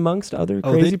mitzvahs, amongst other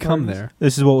crazy they'd come parties. there.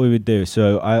 This is what we would do.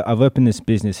 So I've opened this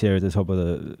business here at the top of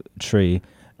the tree.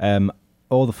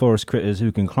 All the forest critters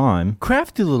who can climb.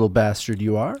 Crafty little bastard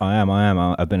you are. I am.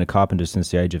 I've been a carpenter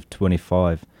since the age of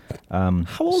 25. How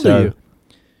old are you?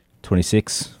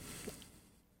 26.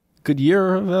 Good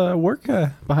year of work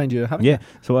behind you. Yeah.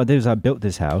 So what I did is I built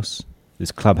this house,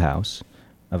 this clubhouse.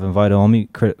 I've invited all me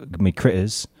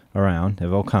critters around.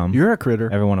 They've all come. You're a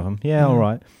critter. Every one of them. Yeah, all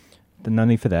right. No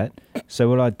need for that. So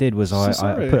what I did was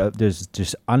I put up, there's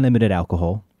just unlimited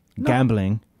alcohol,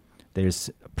 gambling.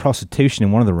 There's prostitution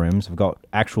in one of the rooms. I've got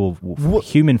actual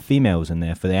human females in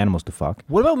there for the animals to fuck.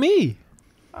 What about me?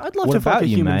 I'd love What to fuck about a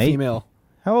you, human mate? female.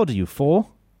 How old are you? 4?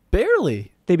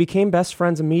 Barely. They became best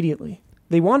friends immediately.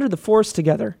 They wandered the forest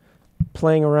together,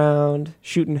 playing around,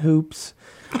 shooting hoops,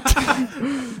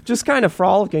 just kind of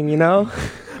frolicking, you know?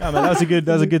 Oh, man, that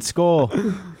was a good score.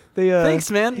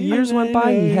 Thanks, man. Years went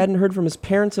by. He hadn't heard from his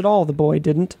parents at all. The boy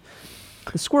didn't.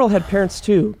 The squirrel had parents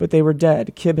too, but they were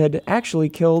dead. Kib had actually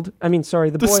killed.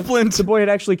 The boy had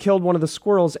actually killed one of the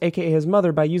squirrels, aka his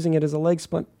mother, by using it as a leg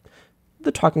splint.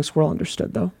 The talking squirrel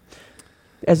understood, though.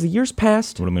 As the years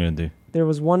passed, What am I going to do? there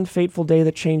was one fateful day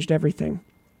that changed everything.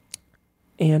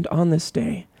 And on this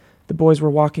day, the boys were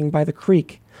walking by the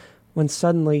creek when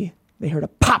suddenly they heard a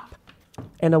pop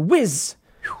and a whiz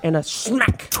and a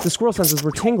smack. The squirrel senses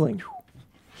were tingling.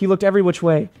 He looked every which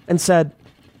way and said,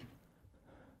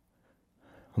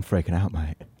 I'm freaking out,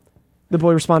 mate. the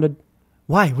boy responded,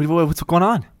 Why? What's going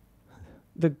on?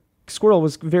 the squirrel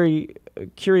was very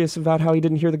curious about how he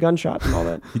didn't hear the gunshot and all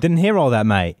that. You didn't hear all that,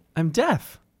 mate. I'm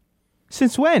deaf.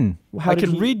 Since when? How I did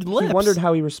can read lips. He wondered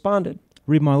how he responded.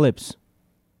 Read my lips.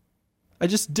 I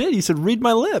just did. He said, read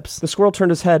my lips. The squirrel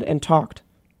turned his head and talked.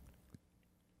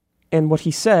 And what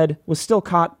he said was still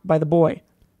caught by the boy.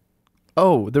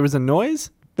 Oh, there was a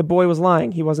noise? The boy was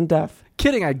lying. He wasn't deaf.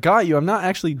 Kidding, I got you. I'm not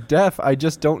actually deaf. I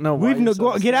just don't know why. We've not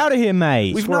got to get out of here,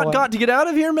 mate. We've Squirrel. not got to get out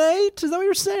of here, mate? Is that what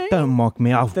you're saying? Don't mock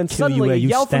me. I'll Then kill you suddenly where a you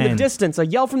yell from the stand. distance. A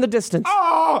yell from the distance.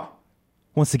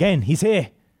 Once again, he's here.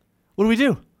 What do we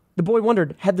do? The boy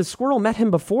wondered, had the squirrel met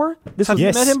him before? This Have was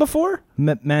Yes. you met him before?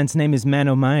 Man's name is Man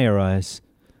O'Meyer Eyes.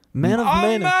 Man of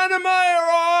I'm man. out of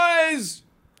my eyes.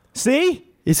 See?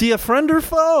 Is he a friend or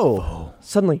foe?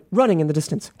 suddenly running in the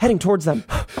distance, heading towards them.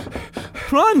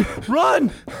 Run!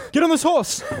 Run! Get on this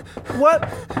horse. What?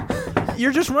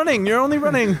 You're just running. You're only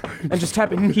running. And just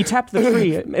tapping. He tapped the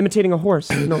tree, imitating a horse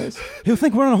noise. He'll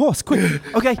think we're on a horse. Quick.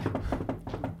 Okay.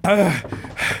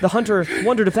 The hunter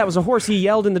wondered if that was a horse. He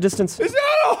yelled in the distance. Is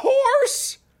that a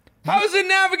horse? How is it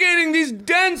navigating these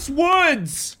dense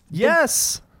woods?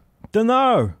 Yes.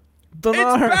 Dunno.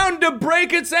 It's bound to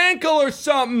break its ankle or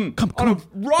something on a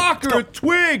rock or a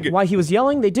twig. Why he was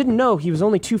yelling, they didn't know. He was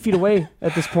only 2 feet away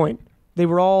at this point. They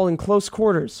were all in close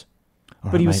quarters.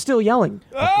 But he was still yelling.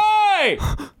 Hey!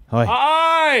 Hi.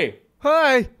 Hi!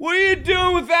 Hi. What are you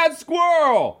doing with that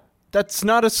squirrel? That's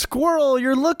not a squirrel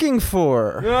you're looking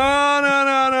for. No.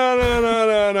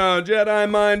 Jedi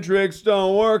mind tricks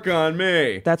don't work on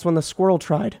me. That's when the squirrel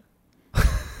tried.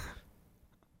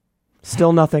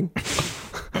 Still nothing.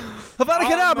 Avada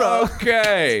Kedavra.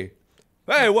 Okay.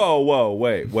 Hey, whoa,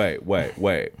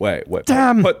 wait.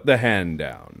 Damn. Put the hand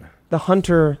down. The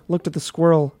hunter looked at the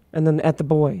squirrel and then at the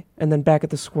boy and then back at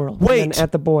the squirrel. Wait. And then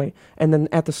at the boy and then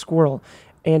at the squirrel.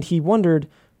 And he wondered,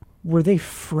 were they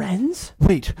friends?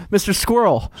 Wait, Mr.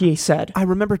 Squirrel. He said. I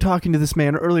remember talking to this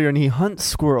man earlier, and he hunts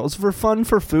squirrels for fun,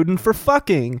 for food, and for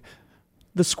fucking.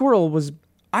 The squirrel was...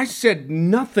 I said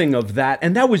nothing of that,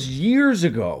 and that was years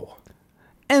ago.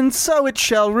 And so it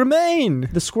shall remain.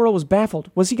 The squirrel was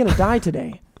baffled. Was he going to die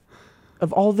today?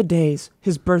 Of all the days,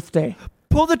 his birthday.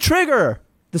 Pull the trigger.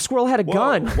 The squirrel had a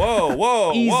gun.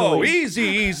 Whoa. Easily.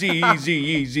 Easy.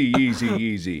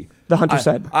 The hunter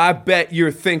said. I bet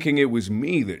you're thinking it was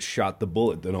me that shot the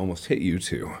bullet that almost hit you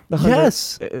two. The hunter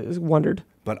Yes. wondered.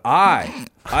 But I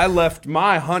left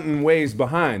my hunting ways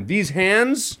behind. These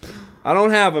hands, I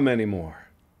don't have them anymore.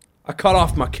 I cut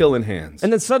off my killing hands.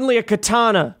 And then suddenly a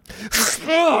katana.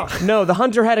 No, the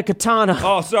hunter had a katana.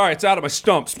 Oh, sorry, it's out of my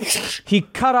stumps. He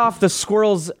cut off the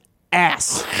squirrel's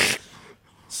ass.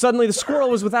 Suddenly the squirrel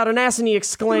was without an ass and he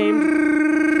exclaimed,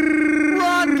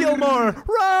 Run, Gilmore.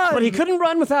 Run. but he couldn't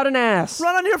run without an ass.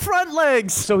 Run on your front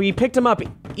legs. So he picked him up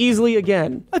easily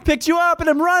again. I picked you up, and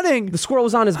I'm running. The squirrel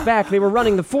was on his back. They were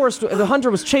running. The hunter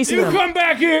was chasing You them. come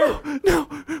back here!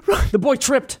 The boy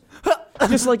tripped,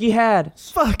 just like he had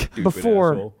Fuck.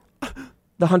 before. Asshole.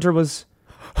 The hunter was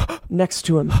next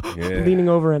to him, leaning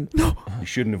over him. You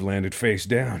shouldn't have landed face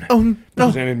down. Oh, no.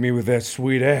 Presented me with that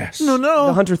sweet ass. No.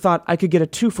 The hunter thought, I could get a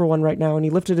 2-for-1 right now, and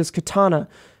he lifted his katana.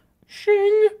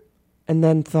 Shing! And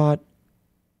then thought,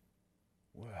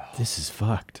 This is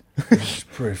fucked. This is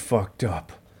pretty fucked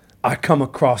up. I come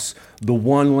across the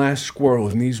one last squirrel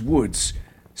in these woods,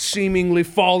 seemingly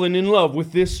falling in love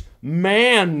with this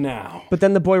man now. but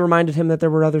then the boy reminded him that there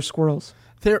were other squirrels,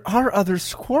 There are other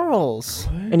squirrels.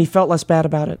 and he felt less bad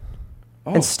about it,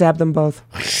 and stabbed them both.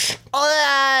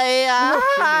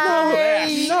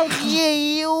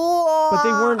 But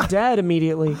they weren't dead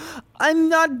immediately. I'm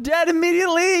not dead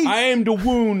immediately. I aim to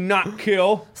wound, not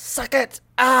kill. Suck it.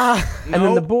 Ah. And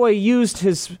then the boy used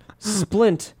his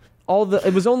splint.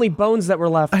 It was only bones that were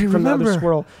left from the other remember.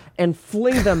 squirrel, and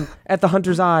fling them at the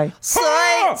hunter's eye.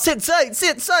 Sight. Sit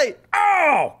sight.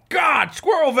 Oh, God,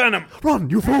 squirrel venom. Run,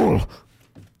 you fool.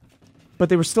 But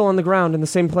they were still on the ground in the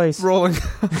same place. Rolling.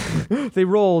 They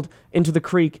rolled into the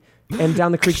creek, and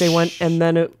down the creek they went, and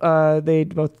then they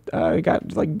both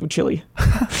got like chilly.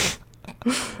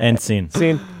 End scene.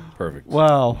 Scene. Perfect.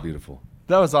 Wow. Beautiful.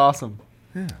 That was awesome.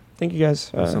 Thank you guys.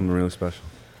 Something really special.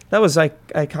 That was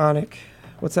iconic.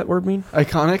 What's that word mean?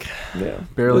 Iconic. Yeah.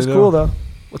 Barely It was know. cool though.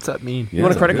 What's that mean? You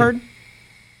want a credit card?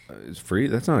 It's free?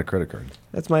 That's not a credit card.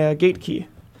 That's my gate key.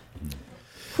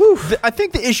 I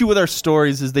think the issue with our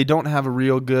stories is they don't have a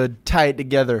real good tie it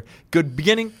together. Good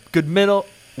beginning, good middle,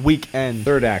 weak end.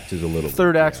 Third act is a little...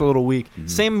 Third act's a little weak.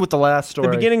 Same with the last story.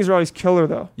 The beginnings are always killer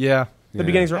though. Yeah. The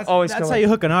beginnings are always That's killer. how you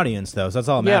hook an audience, though. So that's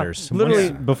all that Yeah, matters.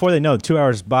 literally. Before they know, 2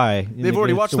 hours by, They've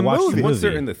already watched the movie. Once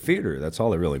they're in the theater, that's all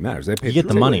that really matters. They pay You get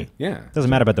the for money. it. Yeah. Doesn't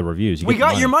matter about the reviews. You We get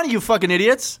the got your money, you fucking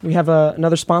idiots. We have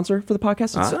another sponsor for the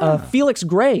podcast. It's Felix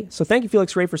Gray. So thank you,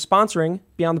 Felix Gray, for sponsoring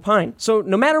Beyond the Pine. So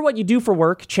no matter what you do for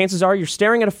work, chances are you're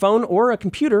staring at a phone or a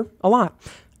computer a lot.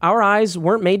 Our eyes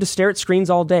weren't made to stare at screens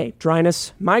all day.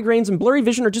 Dryness, migraines, and blurry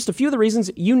vision are just a few of the reasons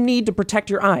you need to protect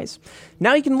your eyes.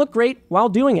 Now you can look great while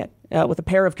doing it. With a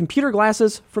pair of computer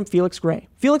glasses from Felix Gray.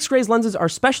 Felix Gray's lenses are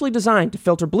specially designed to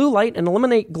filter blue light and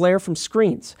eliminate glare from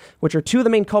screens, which are two of the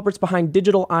main culprits behind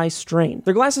digital eye strain.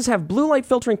 Their glasses have blue light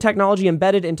filtering technology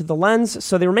embedded into the lens,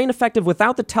 so they remain effective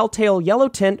without the telltale yellow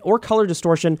tint or color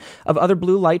distortion of other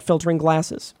blue light filtering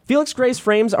glasses. Felix Gray's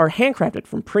frames are handcrafted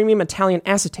from premium Italian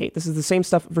acetate. This is the same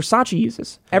stuff Versace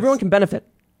uses. Everyone can benefit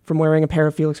from wearing a pair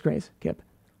of Felix Grays, Kip.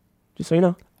 Just so you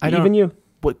know. Even you.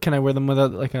 What, can I wear them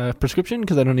without like a prescription?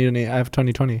 Because I don't need any. I have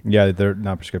 20/20. Yeah, they're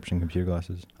not prescription computer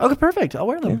glasses. Okay, perfect. I'll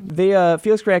wear them. They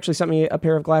Felix Gray actually sent me a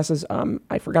pair of glasses.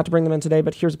 I forgot to bring them in today,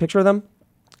 but here's a picture of them.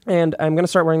 And I'm going to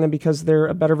start wearing them because they're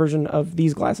a better version of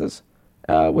these glasses,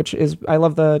 which is, I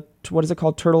love the, what is it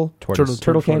called? Turtle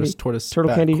candy.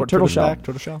 Turtle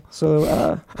shell.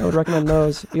 So I would recommend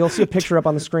those. You'll see a picture up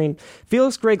on the screen.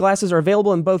 Felix Gray glasses are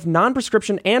available in both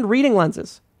non-prescription and reading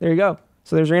lenses. There you go.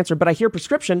 So there's your answer. But I hear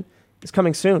prescription is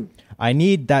coming soon. I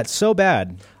need that so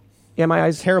bad. Yeah, my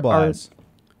eyes Terrible are eyes.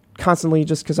 constantly,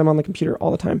 just because I'm on the computer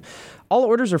all the time, All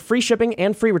orders are free shipping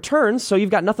and free returns, so you've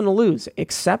got nothing to lose,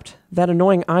 except that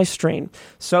annoying eye strain.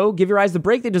 So give your eyes the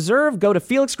break they deserve. Go to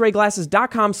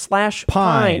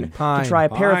felixgrayglasses.com/pine to try a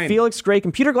pair of Felix Gray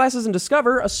computer glasses and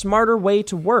discover a smarter way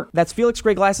to work. That's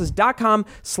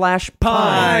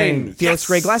felixgrayglasses.com/pine.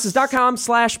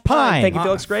 felixgrayglasses.com/pine. Thank you,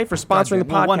 Felix Gray, for sponsoring the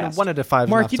podcast. One out of 5.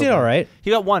 Mark, you did all right. He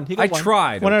got one. I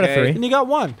tried. 1 out of 3. And you got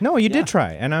one. No, you did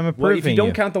try, and I'm approving Well, if you don't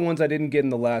you. count the ones I didn't get in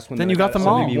the last one, Then you got them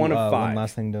all. Maybe one of 5. One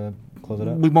last thing to close it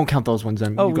up. We won't count those ones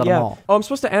then. You got them all. Oh, I'm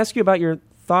supposed to ask you about your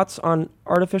thoughts on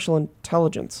artificial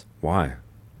intelligence. Why?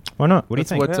 Why not? What do you That's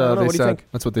think? what Yeah, I don't know. they What do you said. think?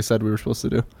 That's what they said we were supposed to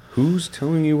do. Who's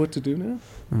telling you what to do now?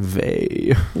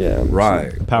 They. Yeah.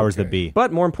 Right. Powers that be.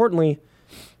 But more importantly,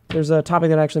 there's a topic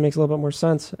that actually makes a little bit more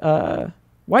sense.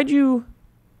 Why'd you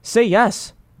say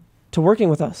yes to working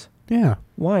with us? Yeah.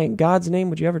 Why in God's name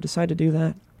would you ever decide to do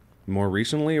that? More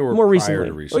recently or More prior recently.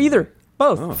 to recently? Or either.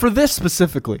 Both. Oh. For this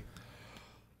specifically.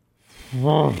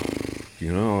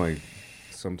 You know, I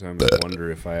sometimes wonder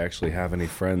if I actually have any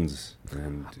friends,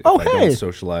 and if I don't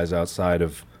socialize outside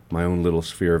of my own little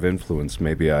sphere of influence,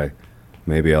 maybe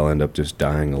I'll end up just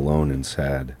dying alone and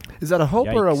sad. Is that a hope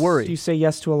or a Yikes. worry? Do you say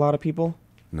yes to a lot of people?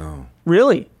 No,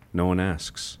 Really? no one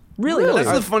asks. Really? That's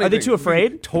the funny Are they thing. too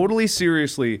afraid? Totally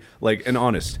seriously, like, and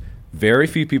honest. Very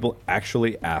few people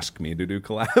actually ask me to do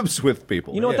collabs with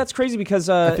people. You know what? That's crazy because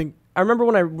think- I remember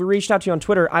when I reached out to you on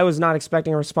Twitter, I was not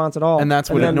expecting a response at all. And that's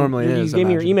what it then normally you is, You gave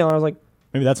me your imagine. email, and I was like,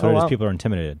 Maybe that's Oh, what it is. wow. People are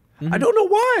intimidated. I don't know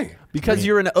why. Because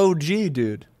you're an OG,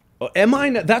 dude. Am I?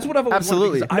 That's what I've always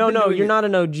Absolutely. wondered, because no, I've been no, doing you're it- not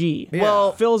an OG. Yeah.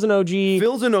 Well, Phil's an OG.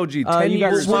 Phil's an OG. 10 you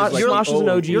got years. Smosh- is like, Smosh is an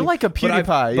oh, OG. You're like a But I've,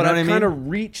 PewDiePie. You but know I've what I kind mean? of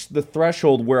reached the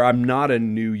threshold where I'm not a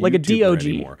new Like a YouTuber DOG.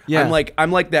 anymore. Yeah.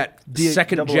 I'm like that D-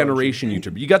 second double generation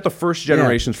YouTuber. You got the first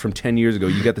generations from 10 years ago.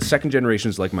 You got the second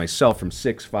generations like myself from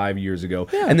 5 years ago.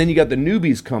 And then you got the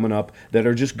newbies coming up that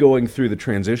are just going through the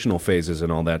transitional phases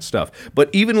and all that stuff. But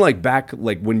even like back,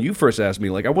 like when you first asked me,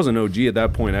 like I wasn't OG at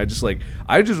that point. I just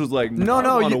was like, No, I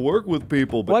want to you- work with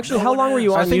people. But Well, actually, how long were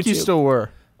you on I think YouTube? you still were.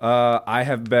 I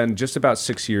have been just about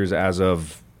 6 years as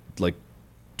of like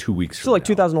 2 weeks. Still like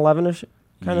from now. 2011ish,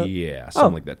 kind of. Yeah,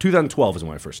 something like that. 2012 is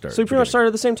when I first started. So you pretty much started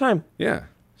at the same time. Yeah.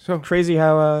 So Crazy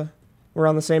how we're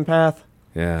on the same path.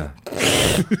 yeah.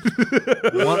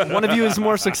 One of you is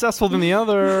more successful than the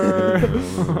other.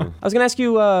 I was gonna ask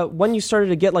you when you started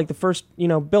to get like the first,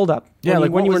 build up. Yeah,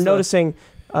 like, when what you were was the- noticing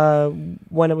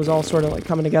when it was all sort of like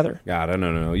coming together. God, I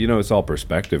don't know. You know, it's all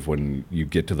perspective when you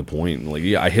get to the point. Like,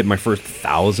 yeah, I hit my first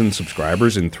 1,000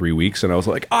 subscribers in 3 weeks, and I was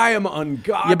like, I am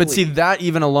ungodly. Yeah, but see, that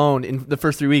even alone in the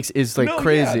first 3 weeks is like No,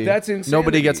 crazy. Yeah, that's insane.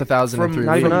 Nobody gets 1,000 in 3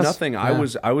 Not weeks. even us. Nothing. Yeah.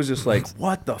 I was just like,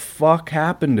 what the fuck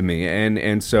happened to me?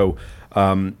 And so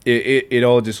it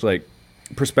all just like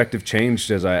perspective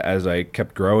changed as I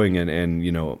kept growing and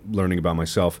learning about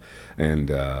myself, and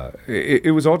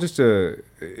it was all just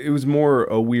it was more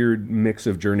a weird mix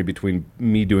of journey between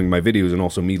me doing my videos and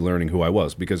also me learning who I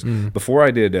was, because before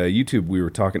I did YouTube, we were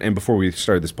talking, and before we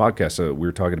started this podcast, we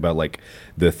were talking about like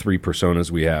the 3 personas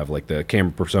we have, like the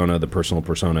camera persona, the personal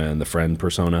persona, and the friend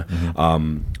persona.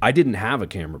 I didn't have a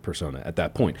camera persona at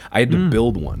that point. I had to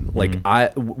build one. Like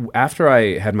after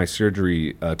I had my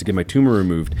surgery to get my tumor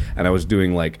removed, and I was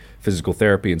doing like physical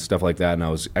therapy and stuff like that, and I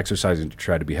was exercising to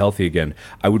try to be healthy again,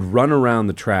 I would run around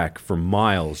the track for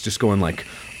miles just going like,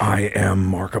 I am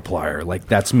Markiplier. Like,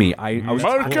 that's me. I was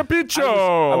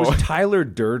Tyler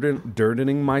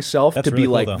Durdening myself That's to really be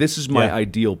cool, like, though. this is my Yeah.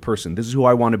 ideal person. This is who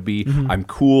I want to be. I'm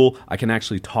cool. I can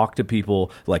actually talk to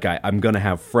people. Like, I'm going to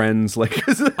have friends. Like,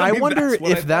 I wonder that's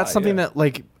what if I that's thought, something yeah. that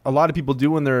like a lot of people do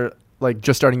when they're like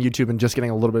just starting YouTube and just getting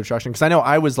a little bit of traction. Because I know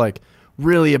I was like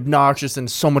really obnoxious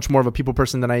and so much more of a people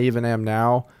person than I even am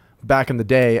now back in the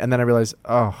day. And then I realized,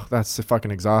 oh, that's fucking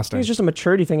I exhausting. think it's just a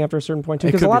maturity thing after a certain point too,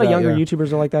 It because could a lot be of that, younger yeah.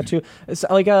 YouTubers are like that too. It's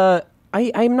like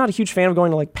I'm not a huge fan of going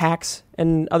to like PAX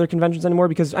and other conventions anymore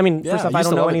because Yeah, first off, I I used don't to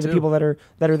know love any it of the too. people that are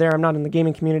there. I'm not in the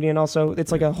gaming community, and also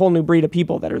it's like a whole new breed of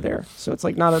people that are there. So it's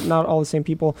like not all the same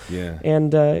people. Yeah.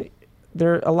 And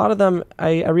there a lot of them.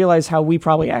 I realize how we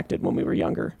probably acted when we were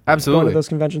younger. Absolutely. Going to those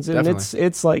conventions, and Definitely.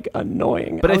 it's like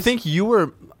annoying. But I was- think you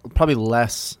were probably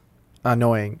less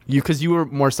annoying because you were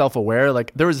more self-aware.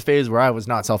 Like there was a phase where I was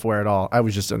not self-aware at all. I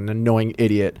was just an annoying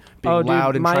idiot being oh, dude,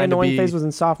 loud and my trying annoying to be phase was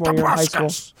in sophomore year in high school.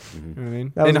 You know what I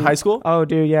mean? That In was high school? Oh,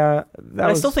 dude, yeah. But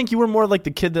I still think you were more like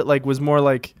the kid that like was more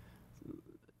like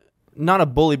not a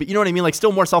bully, but you know what I mean? Like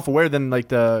still more self-aware than like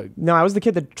the... No, I was the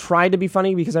kid that tried to be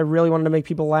funny because I really wanted to make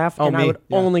people laugh, and I would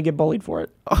only get bullied for it.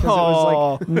 Because it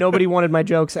was like nobody wanted my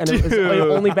jokes, and it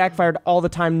only backfired all the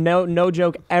time. No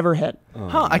joke ever hit.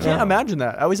 I can't imagine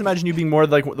that. I always imagine you being more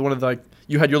like one of the, like,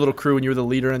 you had your little crew and you were the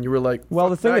leader and you were like... Well,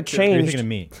 the thing that You're changed... thinking of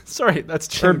me. Sorry, that's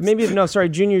changed. Or maybe,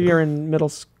 junior year in middle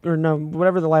school, or no,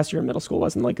 whatever the last year in middle school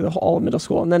was, and like all of middle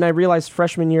school. And then I realized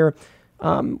freshman year,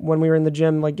 when we were in the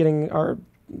gym, like getting our...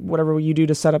 whatever you do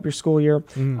to set up your school year,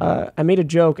 I made a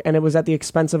joke and it was at the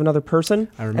expense of another person,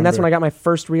 and that's when I got my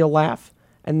first real laugh,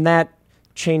 and that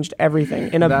changed everything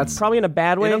probably in a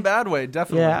bad way. In a bad way,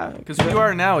 definitely. Yeah, because who you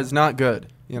are now is not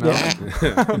good. You know.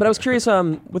 Yeah. But I was curious,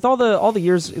 with all the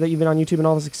years that you've been on YouTube and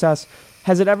all the success,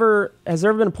 has there ever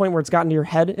been a point where it's gotten to your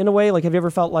head in a way? Like, have you ever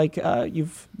felt like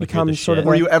you've become sort of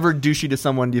Were like, you ever douchey to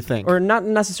someone, do you think? or not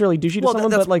necessarily douchey to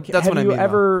someone, but like, have you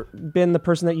ever been the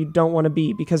person that you don't want to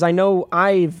be? Because I know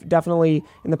I've definitely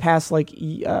in the past, like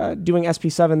doing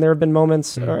SP7, there have been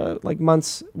moments or like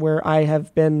months where I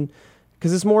have been,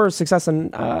 because it's more success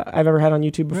than I've ever had on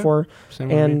YouTube before.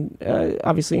 And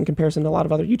obviously in comparison to a lot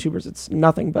of other YouTubers, it's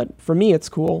nothing. But for me, it's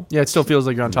cool. Yeah, it still feels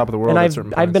like you're on top of the world.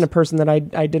 And I've been a person that I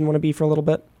didn't want to be for a little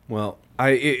bit. Well,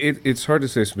 it's hard to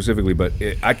say specifically, but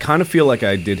I kind of feel like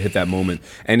I did hit that moment.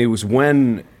 And it was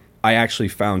when I actually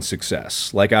found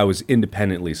success. Like, I was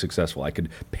independently successful. I could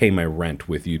pay my rent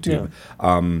with YouTube.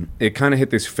 Yeah. It kind of hit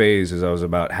this phase as I was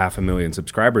about 500,000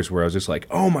 subscribers where I was just like,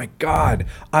 oh my God,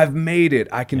 I've made it.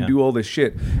 I can do all this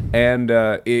shit. And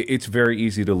it's very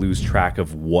easy to lose track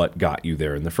of what got you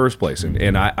there in the first place.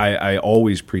 And I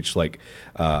always preach, like,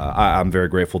 I'm very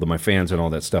grateful to my fans and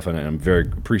all that stuff, and I'm very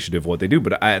appreciative of what they do.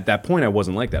 But at that point, I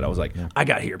wasn't like that. I was like, I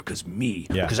got here because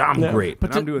I'm great.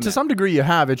 But I'm doing to some degree you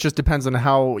have. It just depends on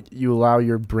how you allow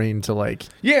your brain to like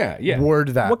word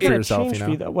that what for kind yourself. Of changed you know?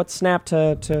 for you though? What snapped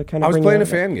to kind of? I was bring playing you a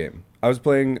fan game. I was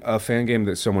playing a fan game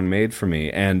that someone made for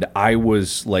me, and I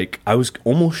was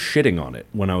almost shitting on it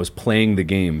when I was playing the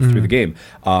game through the game.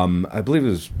 I believe it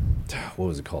was, what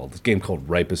was it called? This game called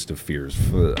Ripest of Fears.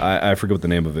 I forget what the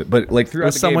name of it, but like throughout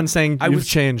was the someone game, saying you've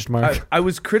changed, Mark. I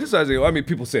was criticizing. I mean,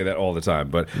 people say that all the time,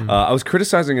 but I was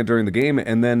criticizing it during the game,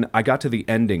 and then I got to the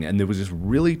ending, and there was this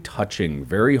really touching,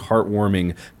 very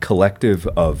heartwarming collective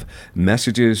of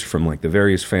messages from like the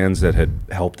various fans that had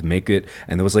helped make it,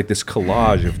 and there was like this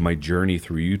collage of my journey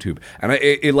through YouTube, and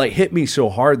it like hit me so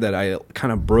hard that I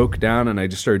kind of broke down and I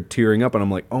just started tearing up, and I'm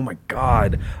like, oh my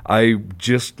God, I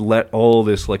just let all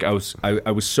this, like, I was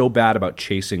so bad about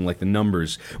chasing like the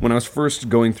numbers when I was first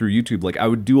going through YouTube. Like, I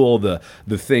would do all the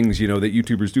things, you know, that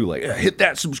YouTubers do, like hit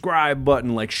that subscribe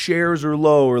button, like shares are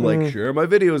low, or like share my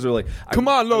videos, or like come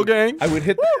on, low gang. I would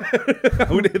hit I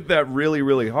would hit that really,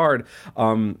 really hard.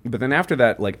 But then after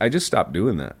that, like, I just stopped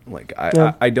doing that. Like,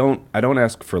 I don't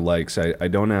ask for likes. I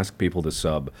don't ask people to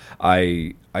sub.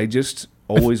 I just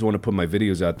always want to put my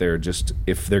videos out there. Just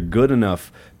if they're good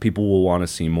enough, people will want to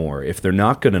see more. If they're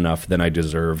not good enough, then I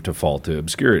deserve to fall to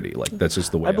obscurity. Like, that's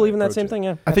just the way I believe in that approach same it. thing.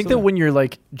 Yeah, I think that when you're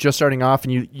like just starting off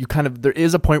and you kind of, there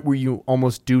is a point where you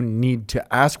almost do need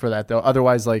to ask for that though.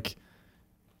 Otherwise, like,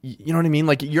 you know what I mean?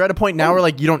 Like, you're at a point now where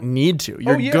like you don't need to.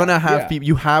 You're gonna have people.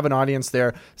 You have an audience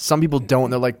there. Some people don't.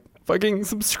 They're like, fucking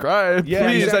subscribe,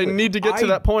 please. Exactly. I need to get to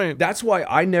that point. That's why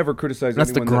I never criticize That's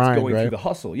anyone the grind, that's going right? through the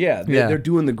hustle. Yeah, they're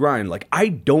doing the grind. Like, I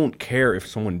don't care if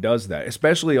someone does that,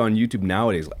 especially on YouTube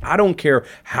nowadays. Like, I don't care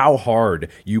how hard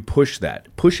you push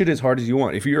that. Push it as hard as you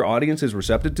want. If your audience is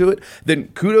receptive to it, then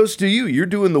kudos to you. You're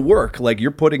doing the work. Like,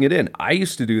 you're putting it in. I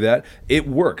used to do that. It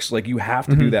works. Like, you have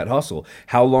to do that hustle.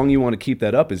 How long you want to keep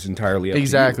that up is entirely up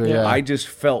to you. Yeah. I just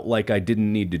felt like I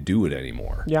didn't need to do it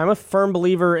anymore. Yeah, I'm a firm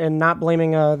believer in not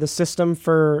blaming the system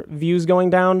for views going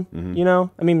down. You know,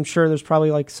 I mean, sure, there's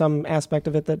probably like some aspect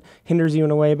of it that hinders you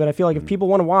in a way, but I feel like if people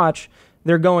want to watch,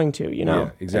 they're going to. You know,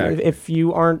 Yeah, exactly. If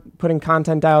you aren't putting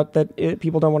content out that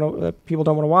people don't want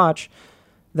to watch,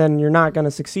 then you're not going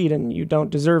to succeed, and you don't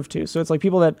deserve to. So it's like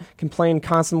people that complain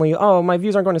constantly, oh, my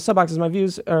views aren't going to sub boxes, my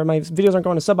videos aren't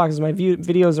going to sub boxes, my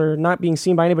videos are not being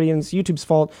seen by anybody, and it's YouTube's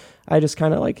fault. I just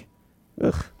kind of like,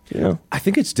 ugh. You know? I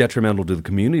think it's detrimental to the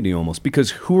community almost,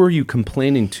 because who are you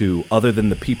complaining to other than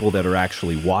the people that are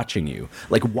actually watching you?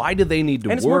 Like, why do they need to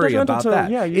worry about that?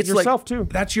 Yeah, it's yourself like, too.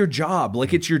 That's your job.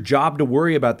 Like, it's your job to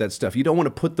worry about that stuff. You don't want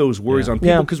to put those worries on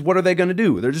people, because what are they going to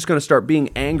do? They're just going to start being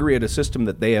angry at a system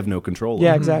that they have no control over.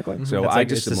 Yeah, exactly. So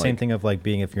it's the same thing of like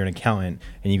being, if you're an accountant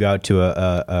and you go out to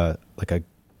a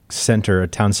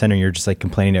town center, and you're just like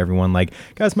complaining to everyone like,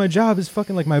 guys, my job is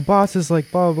fucking, like, my boss is like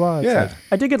blah blah blah. Yeah. Like,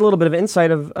 I did get a little bit of insight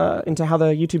into how the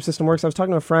YouTube system works. I was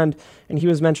talking to a friend, and he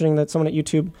was mentioning that someone at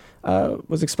YouTube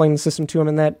was explaining the system to him,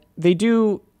 and that they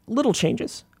do little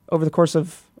changes over the course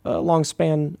of a long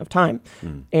span of time.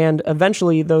 And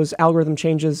eventually those algorithm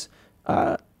changes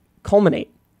culminate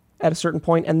at a certain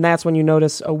point, and that's when you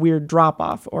notice a weird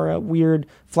drop-off or a weird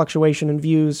fluctuation in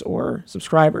views or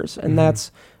subscribers. And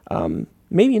that's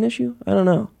maybe an issue. I don't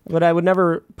know. But I would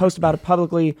never post about it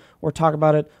publicly or talk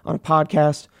about it on a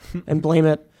podcast and blame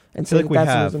it and say like we that's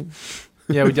the have. reason.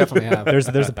 Yeah, we definitely have. There's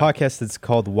a podcast that's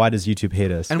called Why Does YouTube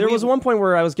Hate Us? And There we- was one point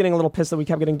where I was getting a little pissed that we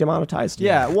kept getting demonetized.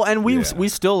 Yeah, well, and we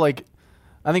still like,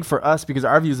 I think for us, because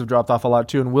our views have dropped off a lot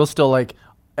too, and we'll still like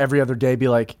every other day be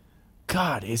like,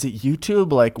 God, is it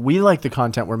YouTube? Like, we like the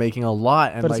content we're making a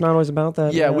lot, and But like, it's not always about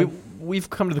that. yeah, we've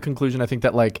come to the conclusion, I think,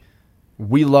 that like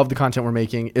we love the content we're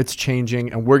making. It's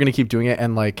changing, and we're gonna keep doing it,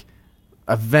 and like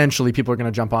eventually people are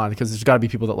gonna jump on because there's got to be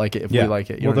people that like it if we like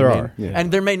it. You Well, know what there I mean? are. Yeah.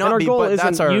 And there may And not our be, goal but isn't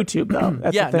that's our YouTube though.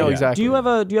 That's Yeah, the thing. no, exactly. Do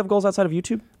you have goals outside of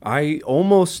YouTube? I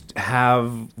almost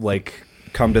have like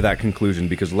come to that conclusion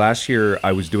because last year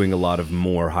I was doing a lot of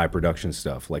more high production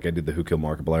stuff. Like I did the Who Killed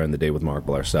Markiplier and the Day with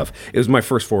Markiplier stuff. It was my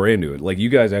first foray into it. Like you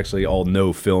guys actually all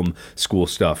know film school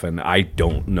stuff, and I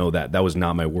don't know that. That was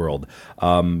not my world.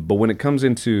 But when it comes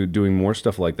into doing more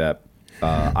stuff like that,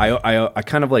 I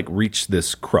kind of like reached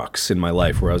this crux in my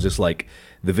life where I was just like,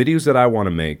 the videos that I want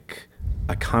to make,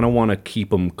 I kind of want to keep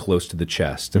them close to the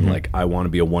chest, and like I want to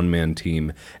be a one-man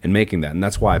team and making that. And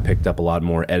that's why I picked up a lot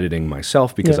more editing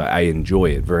myself because Yeah. I enjoy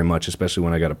it very much, especially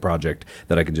when I got a project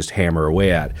that I can just hammer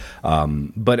away at.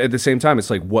 But at the same time, it's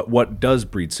like, what does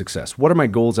breed success? What are my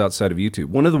goals outside of YouTube?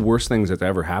 One of the worst things that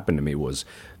ever happened to me was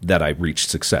that I reached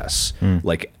success.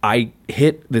 Like I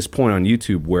hit this point on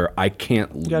YouTube where I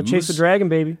can't lose. You gotta chase the dragon,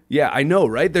 baby. Yeah, I know,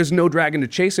 right? There's no dragon to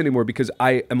chase anymore because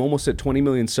I am almost at 20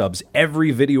 million subs.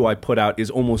 Every video I put out is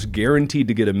almost guaranteed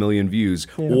to get 1 million views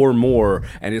or more.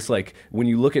 And it's like, when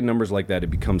you look at numbers like that, it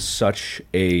becomes such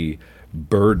a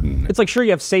burden. It's like, sure,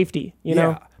 you have safety, you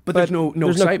know, but there's no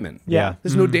excitement. Yeah.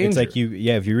 There's no danger. It's like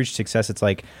if you reach success, it's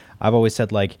like I've always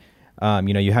said, like,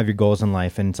 you have your goals in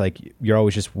life, and it's like you're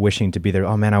always just wishing to be there.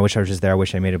 Oh man, I wish I was just there. I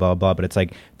wish I made it. Blah blah blah. But it's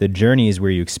like the journey is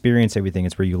where you experience everything.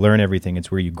 It's where you learn everything.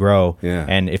 It's where you grow. Yeah.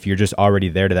 And if you're just already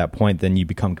there to that point, then you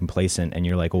become complacent, and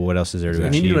you're like, well, what else is there to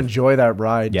And you achieve? need to enjoy that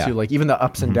ride Yeah. too, like even the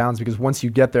ups and downs, because once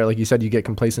you get there, like you said, you get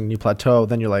complacent and you plateau,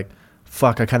 then you're like,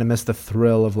 fuck, I kind of miss the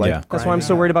thrill of like. Yeah. That's why I'm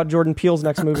so worried about Jordan Peele's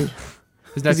next movie.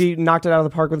 His Because next, he knocked it out of the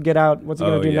park with Get Out. What's he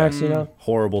gonna do next? You know,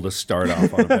 Horrible to start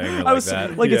off on a banger I was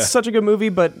that. like, Yeah. it's such a good movie,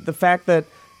 but the fact that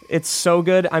it's so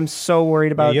good, I'm so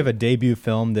worried about. You have a debut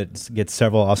film that gets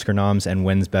several Oscar noms and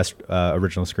wins best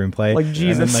original screenplay. Like, and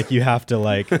Jesus. then like you have to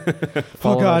like,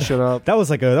 Follow oh god, that shit up. that was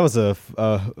a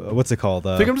what's it called?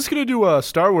 I think I'm just gonna do a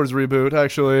Star Wars reboot.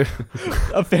 Actually,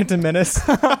 A Phantom Menace.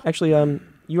 Actually,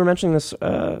 you were mentioning this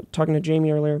talking to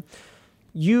Jamie earlier.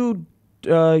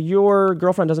 Your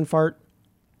girlfriend doesn't fart.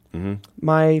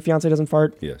 My fiance doesn't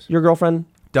fart. Yes. Your girlfriend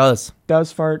does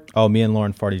does fart. Oh, me and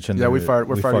Lauren fart each other. Yeah, we fart.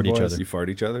 We're farty each boys. other. You fart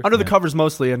each other? under the covers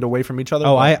mostly and away from each other.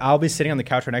 Oh, but- I'll be sitting on the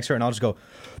couch right next to her, and I'll just go,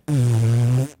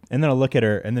 and then I'll look at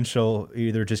her, and then she'll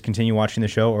either just continue watching the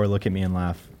show or look at me and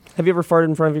laugh. Have you ever farted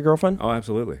in front of your girlfriend? Oh,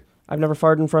 absolutely. I've never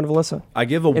farted in front of Alyssa. I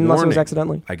give a Unless warning. it was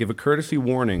accidentally. I give a courtesy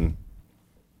warning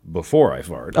before I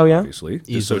fart. Oh, yeah? Obviously,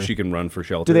 just so Easily. she can run for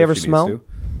shelter. Do they if ever she needs smell? to.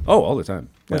 Oh, all the time.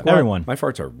 Yeah. Like what? Everyone. My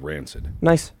farts are rancid.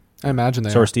 Nice. I imagine they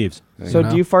So are. are Steve's. So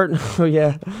know. do you fart? Oh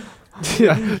yeah.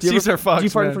 Yeah, Do you Steve's ever- are fucked, Do you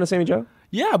fart in man. front of Sammy Joe?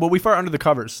 Yeah, but we fart under the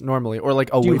covers normally, or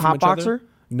like away Do you from each other. hotbox her?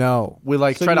 No, we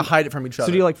like So try do to you- hide it from each other.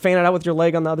 So do you like fan it out with your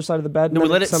leg on the other side of the bed? No, and we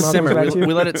then let it somehow simmer. comes back to you?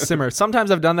 We let it simmer. Sometimes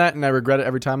I've done that and I regret it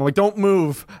every time. I'm like, don't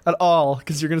move at all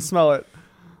because you're gonna smell it.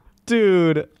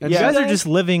 Dude. And You yeah. guys are just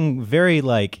living very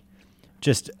like,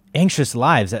 just anxious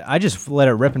lives. I just let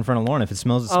it rip in front of Lauren. If it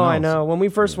smells, it smells. Oh, I know. When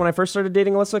I first started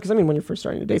dating Alyssa, because I mean, when you're first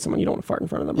starting to date someone, you don't want to fart in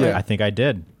front of them, right? I think I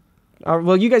did.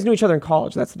 Well, you guys knew each other in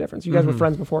college. That's the difference. You guys were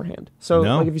friends beforehand. So,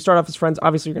 No. like, if you start off as friends,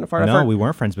 obviously you're gonna fart. I No, fart. we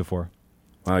weren't friends before.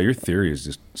 Wow, your theory is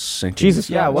just sinking. Jesus.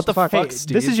 Yeah, what the fuck, Hey,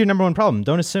 Steve? this is your number one problem.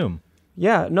 Don't assume.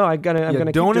 Yeah, no, I'm gonna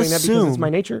keep don't doing that because assume. it's my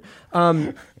nature.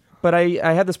 But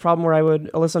I had this problem where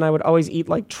Alyssa and I would always eat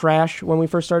like trash when we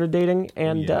first started dating,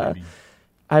 and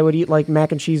I would eat like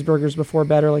mac and cheeseburgers before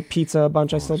bed or like pizza a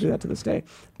bunch. I still do that to this day.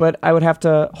 But I would have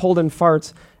to hold in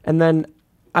farts, and then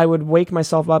I would wake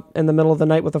myself up in the middle of the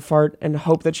night with a fart and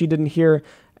hope that she didn't hear.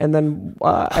 And then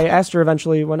I asked her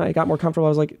eventually when I got more comfortable. I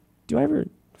was like, "Do I ever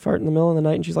fart in the middle of the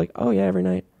night?" And she's like, "Oh yeah, every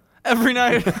night." every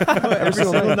night. Every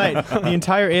single night, the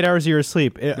entire 8 hours of your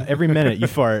sleep, every minute you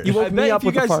fart. You woke I me bet up if you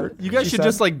with a guys, fart. you guys she should said.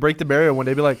 just like break the barrier one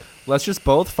day. Be like, let's just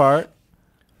both fart,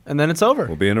 and then it's over.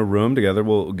 We'll be in a room together.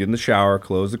 We'll get in the shower,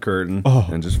 close the curtain,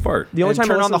 and just fart. The only And time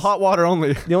turn on the Alyssa's- hot water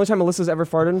only. The only time Alyssa's ever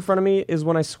farted in front of me is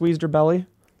when I squeezed her belly.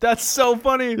 That's so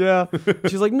funny. Yeah.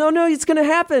 She was like, no, it's going to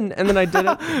happen. And then I did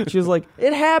it. She was like,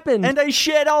 it happened. And I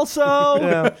shit also.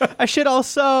 Yeah. I should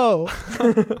also.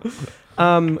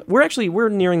 We're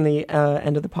nearing the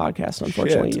end of the podcast,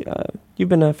 unfortunately. You've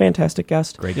been a fantastic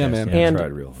guest. Great Yeah, guest, man. And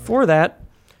tried real hard. for that,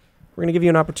 we're going to give you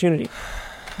an opportunity.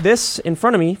 This, in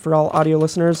front of me, for all audio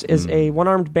listeners, is a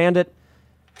one-armed bandit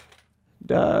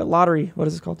lottery. What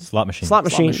is it called? Slot machine. Slot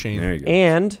machine. There you go.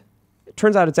 And it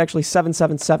turns out it's actually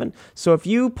 777. So if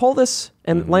you pull this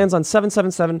and it lands on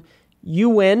 777, you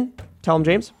win. Tell them,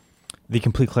 James. The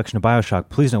complete collection of Bioshock.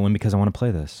 Please don't win because I want to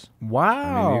play this.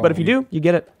 Wow. I But if you do, you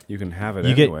get it. You can have it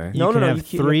You anyway. get. You No, can no, have you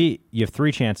can't- three. You have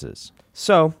 3 chances.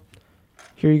 So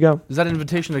here you go. Does that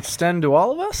invitation extend to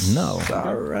all of us? No.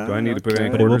 All right. Do I need to put any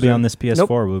But it will quarters be in? on this PS4. Nope.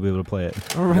 We'll be able to play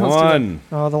it. All right, let's do that. One.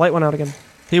 Oh, the light went out again.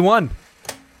 He won.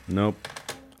 Nope.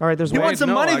 All right, there's He one. won some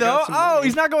no, money I though. got some Oh, money.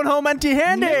 he's not going home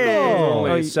empty-handed.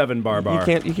 Only Oh, you- 7 bar. You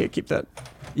can't keep that.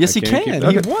 Yes, I he can't can. keep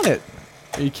He that. won it.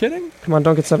 Are you kidding? Come on,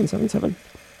 don't get 777.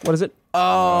 What is it?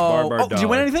 Oh, bar did you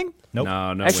win dollar. anything? Nope.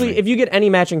 No. Actually, winning. if you get any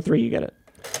matching 3, you get it.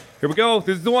 Here we go.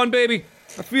 This is the one, baby.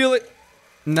 I feel it.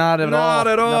 Not at all. Not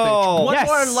at all. Nothing. One Yes.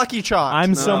 more Lucky Chalk.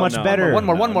 I'm so much better. One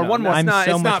more. I'm It's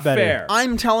so not much better. fair.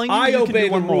 I'm telling you, I you can obey do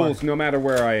the one more. rules no matter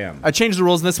where I am. I changed the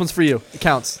rules, and this one's for you. It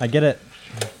counts. I get it.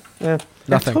 Yeah.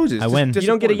 Nothing. I win. You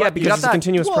don't get it yet because got it's a that?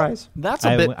 continuous Well, prize. That's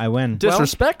a bit I win.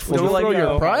 disrespectful. Well, to would you throw like, your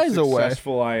how prize away.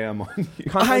 Successful I am on you.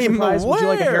 Consolation I'm prize. Would you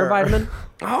like a hair aware. vitamin?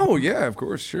 Oh yeah, of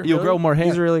course, sure. You'll grow more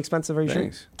These are hair. really expensive. Are you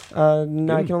Thanks. sure?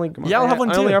 No, I can only. Yeah, I'll have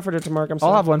one I only too. offered it to Mark. I'm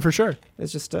sorry. I'll have one for sure.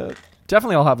 It's just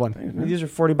Definitely, I'll have one. these are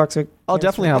 $40 a. I'll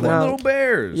definitely have They're one. little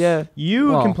bears. Yeah.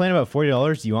 You Well. complain about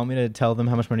 $40. Do you want me to tell them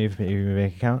how much money you have in your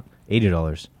bank account?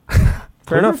 $80.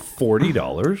 Fair enough.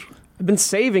 $40. I've been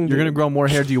saving. You're dude. gonna grow more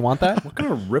hair. Do you want that? What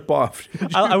kind of rip off?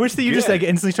 I wish that you just like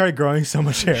instantly started growing so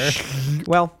much hair.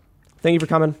 Well, thank you for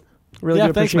coming. Really Yeah,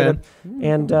 do thanks, appreciate it.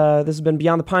 And this has been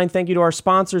Beyond the Pine. Thank you to our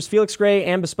sponsors, Felix Gray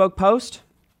and Bespoke Post.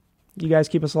 You guys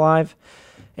keep us alive.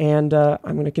 And I'm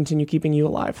going to continue keeping you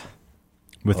alive.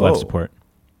 With life support.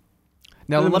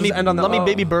 Now We'll let me just end on the let me oh.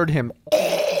 baby bird him.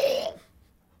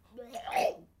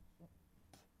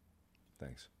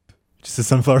 Thanks. Just a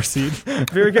sunflower seed.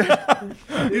 Very good.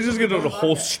 He's just gonna do a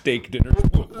whole steak dinner.